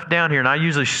this stuff down here. And I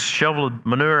usually shovel the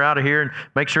manure out of here and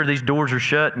make sure these doors are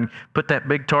shut and put that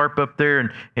big tarp up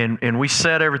there. And we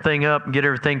set everything up and get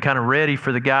everything kind of ready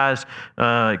for the guys,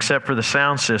 except for the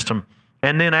sound system.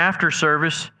 And then after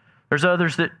service, there's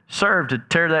others that serve to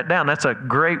tear that down. That's a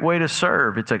great way to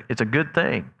serve. It's a good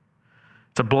thing.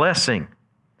 It's a blessing.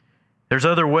 There's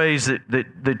other ways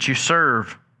that you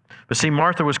serve. But see,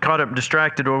 Martha was caught up and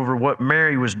distracted over what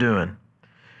Mary was doing.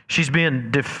 She's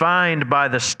being defined by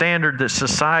the standard that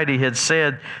society had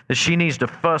said that she needs to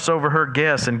fuss over her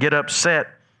guests and get upset.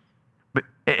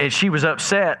 And she was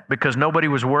upset because nobody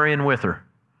was worrying with her.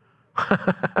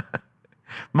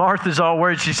 Martha's all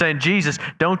worried. She's saying, Jesus,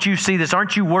 don't you see this?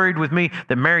 Aren't you worried with me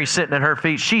that Mary's sitting at her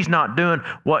feet? She's not doing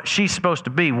what she's supposed to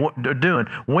be doing.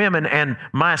 Women and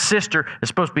my sister is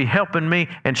supposed to be helping me,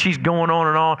 and she's going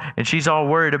on, and she's all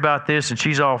worried about this, and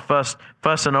she's all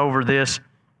fussing over this.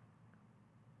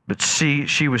 But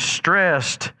she was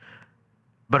stressed,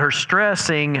 but her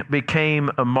stressing became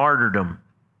a martyrdom.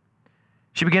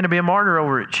 She began to be a martyr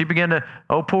over it. She began to,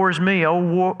 oh, poor is me. Oh,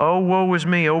 woe is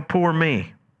me. Oh, poor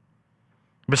me.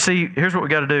 But see, here's what we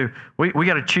got to do. We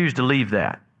got to choose to leave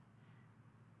that.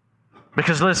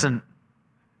 Because listen,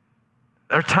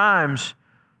 there are times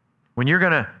when you're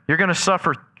gonna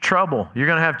suffer trouble. You're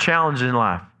gonna have challenges in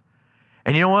life.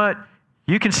 And you know what?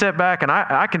 You can sit back, and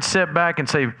I can sit back and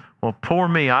say, well, poor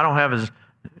me, I don't have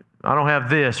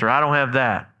this, or I don't have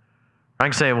that. I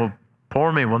can say, well, poor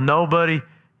me. Well, nobody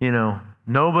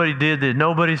did this.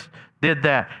 Nobody did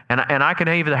that. And I can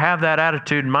either have that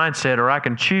attitude and mindset, or I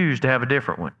can choose to have a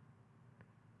different one.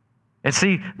 And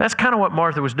see, that's kind of what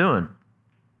Martha was doing.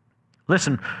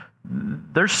 Listen,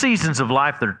 there's seasons of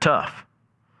life that are tough.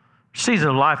 Seasons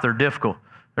of life that are difficult.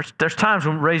 There's times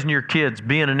when raising your kids,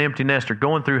 being an empty nester,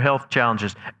 going through health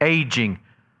challenges, aging,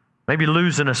 maybe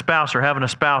losing a spouse or having a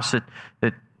spouse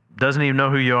that doesn't even know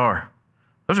who you are.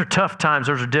 Those are tough times.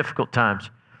 Those are difficult times.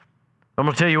 I'm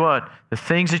going to tell you what, the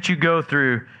things that you go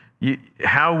through,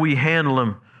 how we handle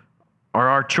them are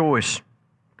our choice.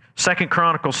 2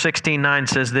 Chronicles 16:9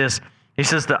 says this. He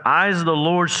says, the eyes of the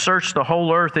Lord search the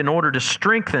whole earth in order to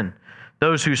strengthen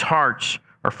those whose hearts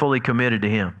are fully committed to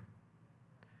Him.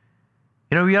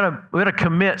 We got to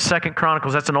commit 2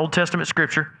 Chronicles. That's an Old Testament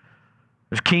scripture.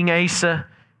 There's King Asa,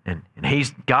 and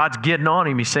God's getting on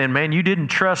him. He's saying, man, you didn't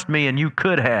trust me, and you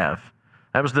could have.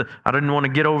 I didn't want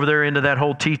to get over there into that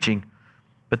whole teaching.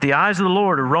 But the eyes of the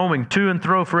Lord are roaming to and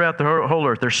fro throughout the whole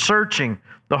earth. They're searching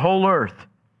the whole earth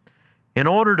in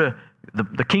order to,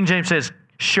 the King James says,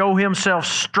 show Himself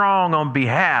strong on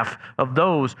behalf of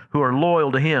those who are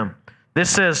loyal to Him. This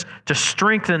says to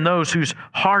strengthen those whose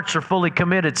hearts are fully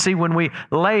committed. See, when we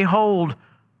lay hold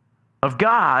of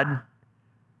God,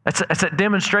 that's a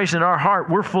demonstration in our heart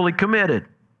we're fully committed.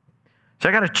 So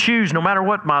I got to choose, no matter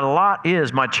what my lot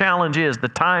is, my challenge is, the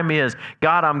time is,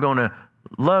 God, I'm going to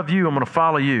love you. I'm going to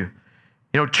follow you.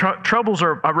 Troubles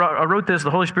are, I wrote this,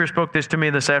 the Holy Spirit spoke this to me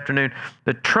this afternoon.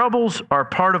 The troubles are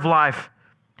part of life,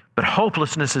 but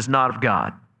hopelessness is not of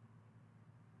God.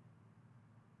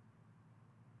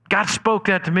 God spoke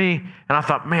that to me, and I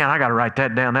thought, man, I got to write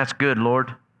that down. That's good,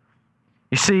 Lord.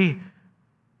 You see,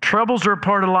 troubles are a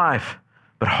part of life,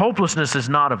 but hopelessness is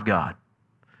not of God.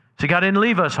 See, God didn't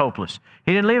leave us hopeless.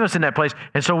 He didn't leave us in that place.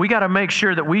 And so we got to make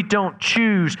sure that we don't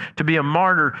choose to be a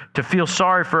martyr, to feel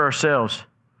sorry for ourselves,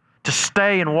 to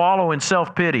stay and wallow in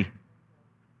self-pity.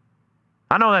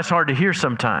 I know that's hard to hear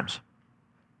sometimes.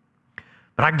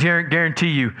 But I can guarantee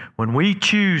you, when we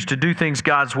choose to do things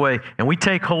God's way and we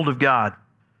take hold of God,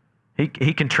 He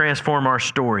can transform our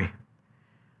story.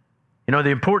 The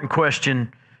important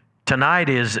question tonight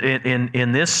is,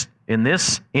 in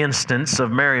this instance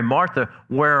of Mary and Martha,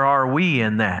 where are we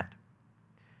in that?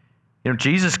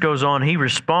 Jesus goes on, He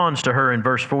responds to her in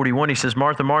verse 41. He says,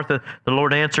 Martha, Martha, the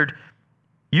Lord answered,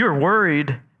 you're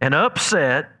worried and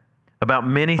upset about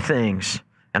many things.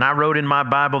 And I wrote in my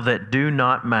Bible that do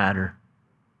not matter.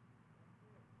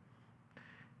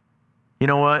 You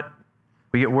know what?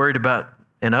 We get worried about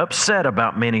and upset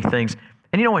about many things.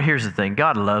 And you know what? Here's the thing.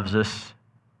 God loves us.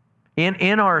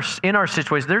 In our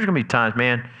situation, there's going to be times,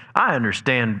 man, I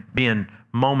understand being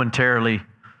momentarily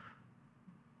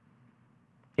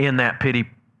in that pity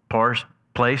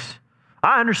place.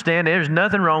 I understand there's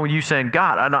nothing wrong with you saying,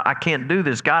 God, I can't do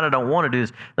this. God, I don't want to do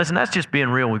this. Listen, that's just being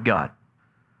real with God.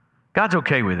 God's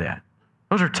okay with that.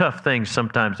 Those are tough things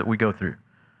sometimes that we go through.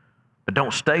 But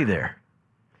don't stay there.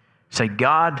 Say,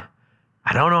 God,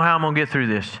 I don't know how I'm going to get through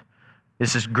this.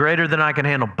 This is greater than I can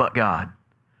handle, but God.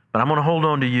 but I'm going to hold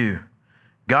on to you.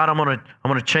 God, I'm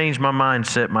going to change my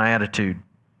mindset, my attitude.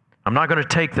 I'm not going to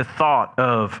take the thought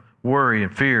of worry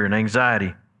and fear and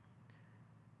anxiety.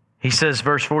 He says,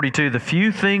 verse 42, the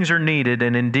few things are needed,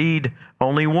 and indeed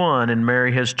only one, and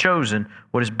Mary has chosen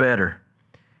what is better,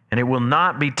 and it will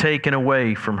not be taken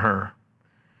away from her.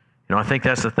 You know, I think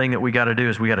that's the thing that we got to do,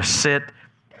 is we got to sit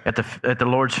at the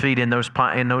Lord's feet in those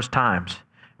times.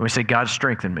 And we say, God,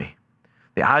 strengthen me.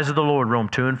 The eyes of the Lord roam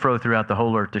to and fro throughout the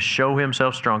whole earth to show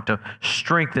himself strong, to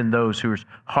strengthen those whose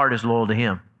heart is loyal to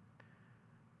him.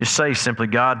 Just say simply,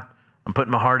 God, I'm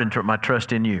putting my heart and my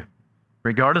trust in you.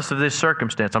 Regardless of this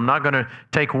circumstance, I'm not going to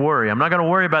take worry. I'm not going to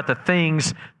worry about the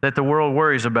things that the world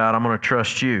worries about. I'm going to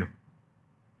trust you.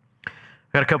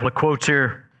 I've got a couple of quotes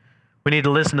here. We need to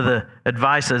listen to the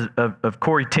advice of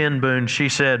Corrie ten Boom. She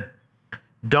said,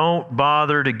 don't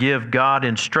bother to give God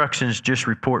instructions, just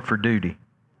report for duty.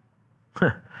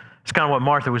 That's kind of what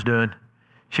Martha was doing.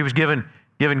 She was giving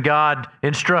God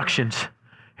instructions.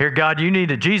 Here, God, you need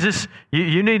to, Jesus,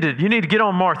 you need to get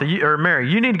on Martha or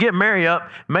Mary. You need to get Mary up,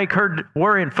 make her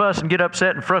worry and fuss and get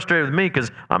upset and frustrated with me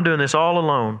because I'm doing this all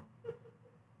alone.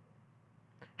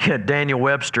 Yeah, Daniel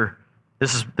Webster.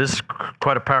 This is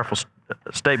quite a powerful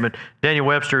statement. Daniel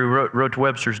Webster, who wrote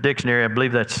Webster's Dictionary, I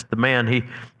believe that's the man.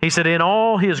 He said, in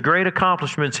all his great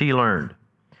accomplishments, he learned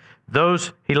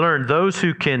those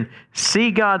who can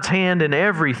see God's hand in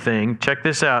everything, check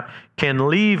this out, can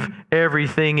leave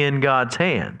everything in God's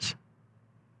hands.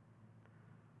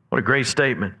 What a great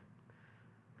statement.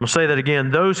 I'll say that again.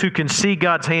 Those who can see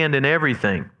God's hand in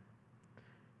everything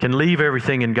can leave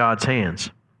everything in God's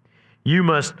hands. You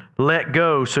must let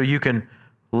go so you can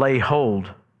lay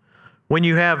hold. When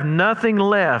you have nothing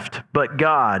left but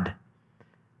God,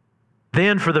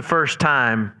 then for the first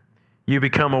time, you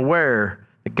become aware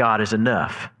that God is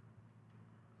enough.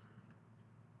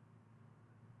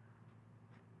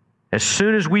 As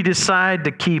soon as we decide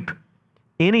to keep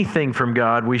anything from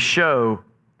God, we show,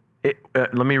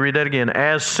 let me read that again.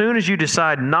 As soon as you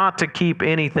decide not to keep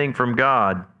anything from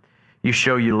God, you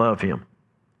show you love Him.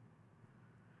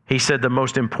 He said, the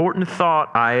most important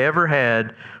thought I ever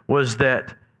had was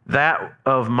that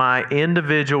of my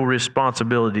individual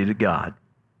responsibility to God.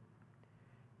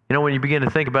 You know, when you begin to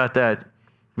think about that,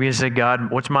 you begin to say,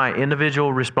 God, what's my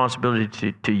individual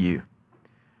responsibility to you?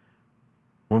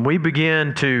 When we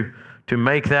begin to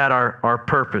make that our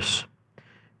purpose.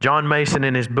 John Mason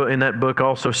in that book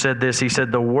also said this. He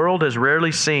said, the world has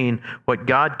rarely seen what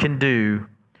God can do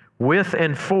with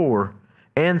and for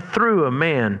and through a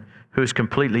man who is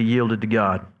completely yielded to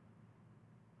God.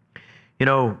 You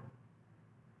know,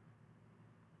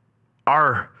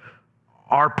 our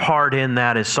part in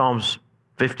that is Psalms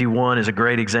 51 is a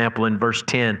great example. In verse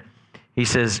 10, he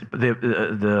says,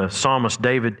 the psalmist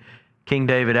David, King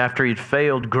David, after he'd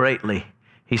failed greatly,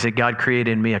 he said, God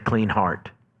created in me a clean heart.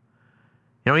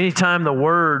 You know, anytime the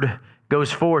word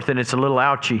goes forth and it's a little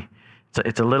ouchy,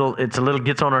 it's a little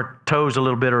gets on our toes a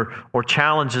little bit or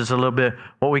challenges a little bit,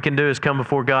 what we can do is come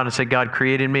before God and say, God,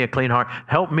 create in me a clean heart.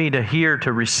 Help me to hear,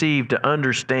 to receive, to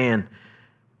understand,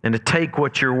 and to take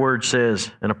what your word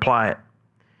says and apply it.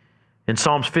 In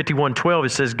Psalms 51:12, it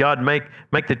says, God, make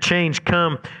the change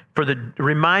come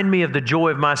remind me of the joy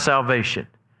of my salvation.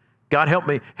 God,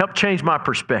 help change my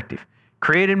perspective.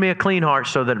 Create in me a clean heart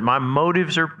so that my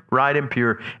motives are right and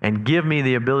pure, and give me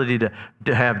the ability to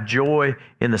have joy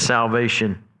in the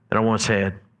salvation that I once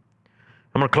had.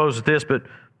 I'm going to close with this, but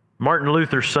Martin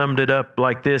Luther summed it up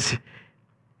like this.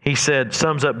 He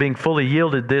sums up being fully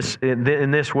yielded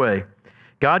in this way.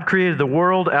 God created the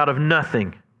world out of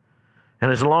nothing,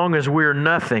 and as long as we're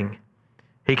nothing,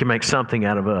 He can make something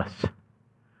out of us.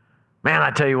 Man,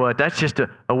 I tell you what, that's just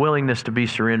a willingness to be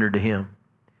surrendered to Him.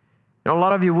 You know, a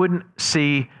lot of you wouldn't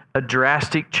see a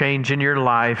drastic change in your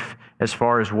life as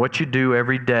far as what you do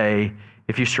every day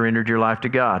if you surrendered your life to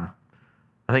God.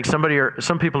 I think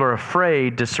some people are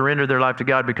afraid to surrender their life to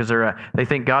God because they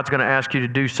think God's going to ask you to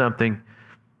do something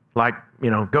like, you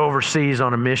know, go overseas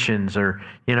on a missions, or,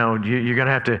 you know, you're going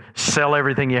to have to sell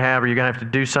everything you have, or you're going to have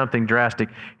to do something drastic.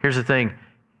 Here's the thing.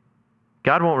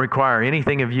 God won't require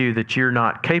anything of you that you're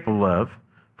not capable of,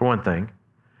 for one thing,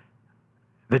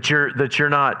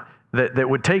 that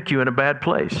would take you in a bad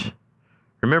place.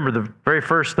 Remember, the very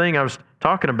first thing I was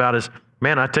talking about is,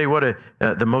 man, I tell you what,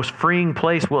 the most freeing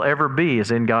place we'll ever be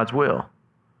is in God's will.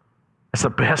 That's the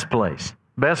best place.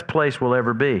 Best place we'll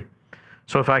ever be.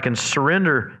 So if I can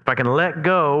surrender, if I can let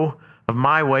go of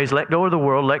my ways, let go of the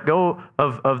world, let go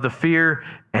of the fear,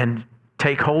 and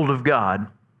take hold of God,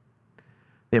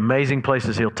 the amazing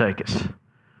places He'll take us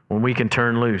when we can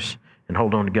turn loose and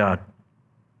hold on to God.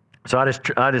 So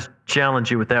I just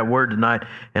challenge you with that word tonight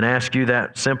and ask you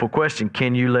that simple question.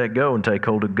 Can you let go and take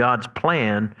hold of God's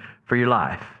plan for your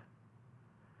life?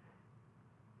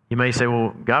 You may say,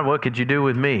 well, God, what could you do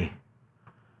with me?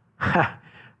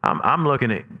 I'm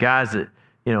looking at guys that,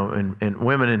 and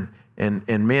women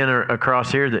and men are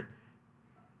across here that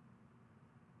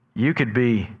you could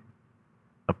be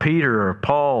a Peter or a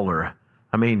Paul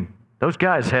those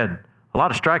guys had a lot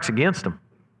of strikes against them.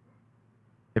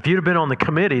 If you'd have been on the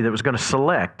committee that was going to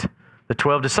select the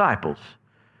 12 disciples,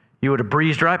 you would have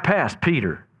breezed right past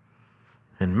Peter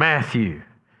and Matthew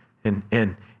and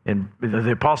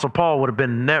the Apostle Paul would have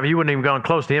been never, you wouldn't even gone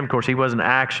close to him. Of course, he wasn't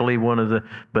actually one of the,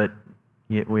 but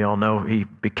yet we all know he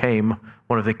became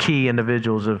one of the key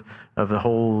individuals of the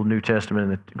whole New Testament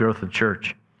and the growth of the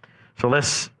church. So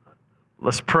let's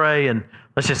pray and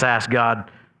let's just ask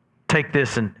God, take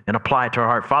this and apply it to our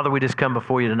heart. Father, we just come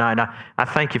before you tonight. I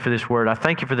thank you for this word. I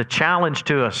thank you for the challenge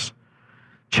to us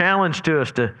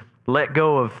to let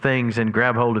go of things and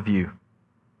grab hold of you.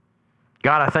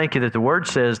 God, I thank you that the word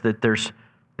says that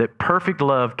that perfect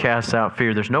love casts out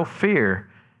fear. There's no fear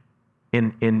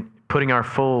in putting our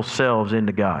full selves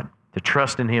into God, to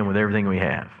trust in him with everything we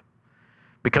have.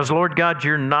 Because, Lord God,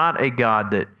 you're not a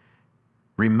God that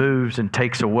removes and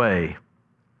takes away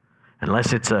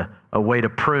unless it's a way to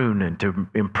prune and to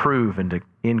improve and to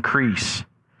increase.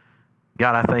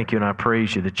 God, I thank you and I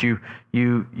praise you that you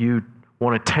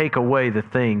want to take away the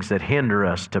things that hinder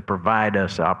us to provide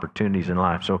us opportunities in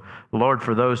life. So, Lord,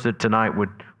 for those that tonight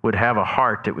would have a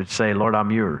heart that would say, Lord,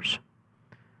 I'm yours.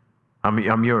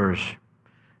 I'm yours.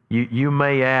 You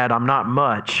may add, I'm not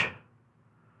much.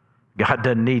 God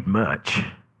doesn't need much.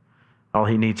 All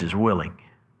he needs is willing.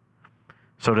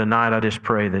 So tonight I just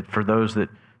pray that for those that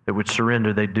would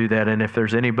surrender, they do that. And if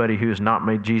there's anybody who has not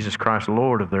made Jesus Christ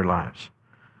Lord of their lives,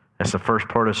 that's the first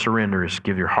part of surrender, is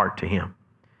give your heart to him.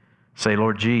 Say,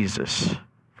 Lord Jesus,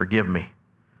 forgive me.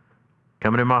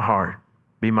 Come into my heart.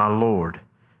 Be my Lord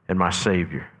and my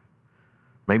Savior.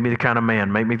 Make me the kind of man,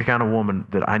 make me the kind of woman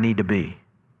that I need to be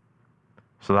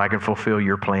so that I can fulfill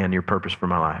your plan, your purpose for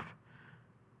my life.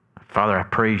 Father, I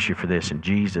praise you for this in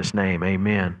Jesus' name.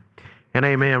 Amen and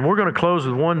amen. We're going to close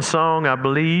with one song, I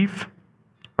believe.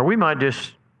 Or we might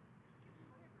just,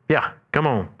 come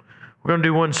on. We're going to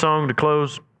do one song to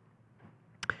close.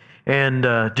 And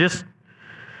man,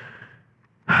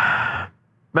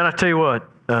 I tell you what,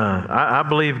 I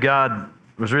believe God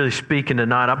was really speaking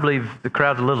tonight. I believe the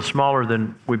crowd's a little smaller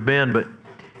than we've been, but,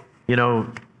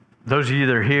 those of you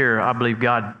that are here, I believe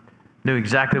God knew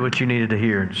exactly what you needed to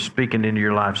hear and speaking into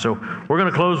your life. So we're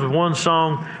going to close with one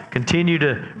song. Continue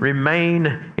to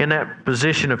remain in that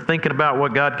position of thinking about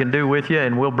what God can do with you,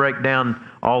 and we'll break down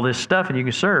all this stuff, and you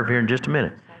can serve here in just a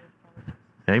minute.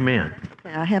 Amen.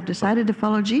 I have decided to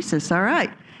follow Jesus, all right.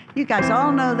 You guys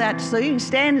all know that, so you can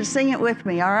stand and sing it with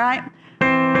me, all right?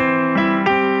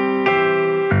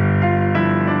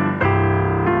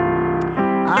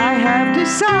 I have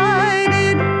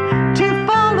decided to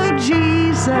follow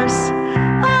Jesus.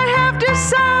 I have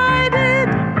decided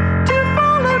to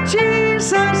follow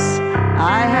Jesus.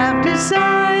 I have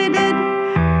decided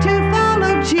to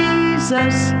follow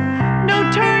Jesus.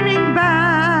 No turning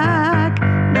back,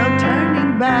 no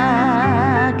turning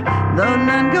back. Though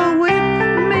none go with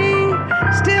me,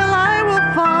 still I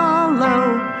will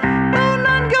follow. Though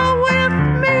none go with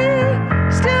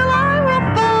me, still I will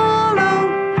follow.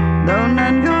 Though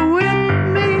none go with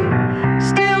me,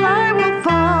 still I will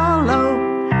follow.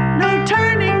 No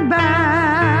turning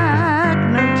back,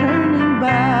 no turning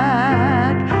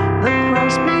back. The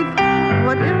cross before,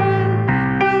 whatever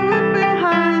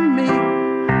behind me,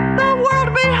 the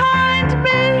world behind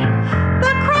me,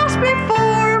 the cross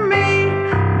before me,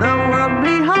 the world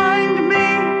behind me,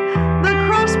 the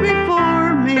cross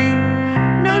before me.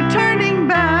 No turning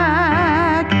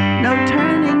back, no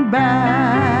turning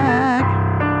back.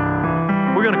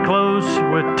 We're going to close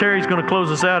with, Terry's going to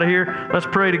close us out of here. Let's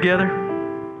pray together.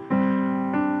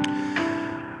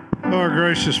 Our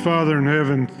gracious Father in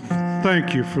heaven,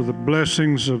 thank you for the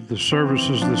blessings of the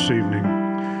services this evening.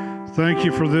 Thank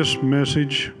you for this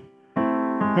message.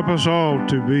 Help us all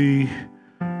to be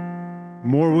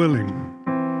more willing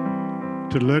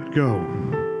to let go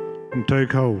and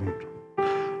take hold.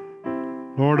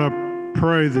 Lord, I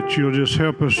pray that you'll just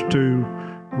help us to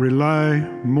rely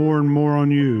more and more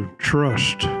on you,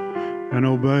 trust and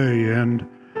obey, and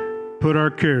put our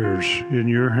cares in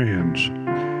your hands.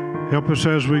 Help us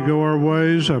as we go our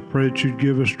ways. I pray that you'd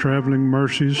give us traveling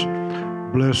mercies.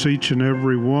 Bless each and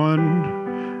every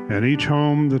one and each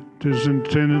home that is in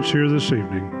attendance here this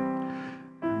evening.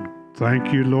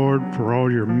 Thank you, Lord, for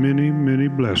all your many, many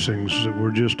blessings that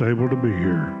we're just able to be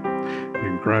here.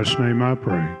 In Christ's name I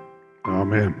pray.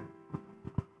 Amen.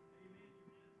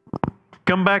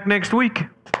 Come back next week.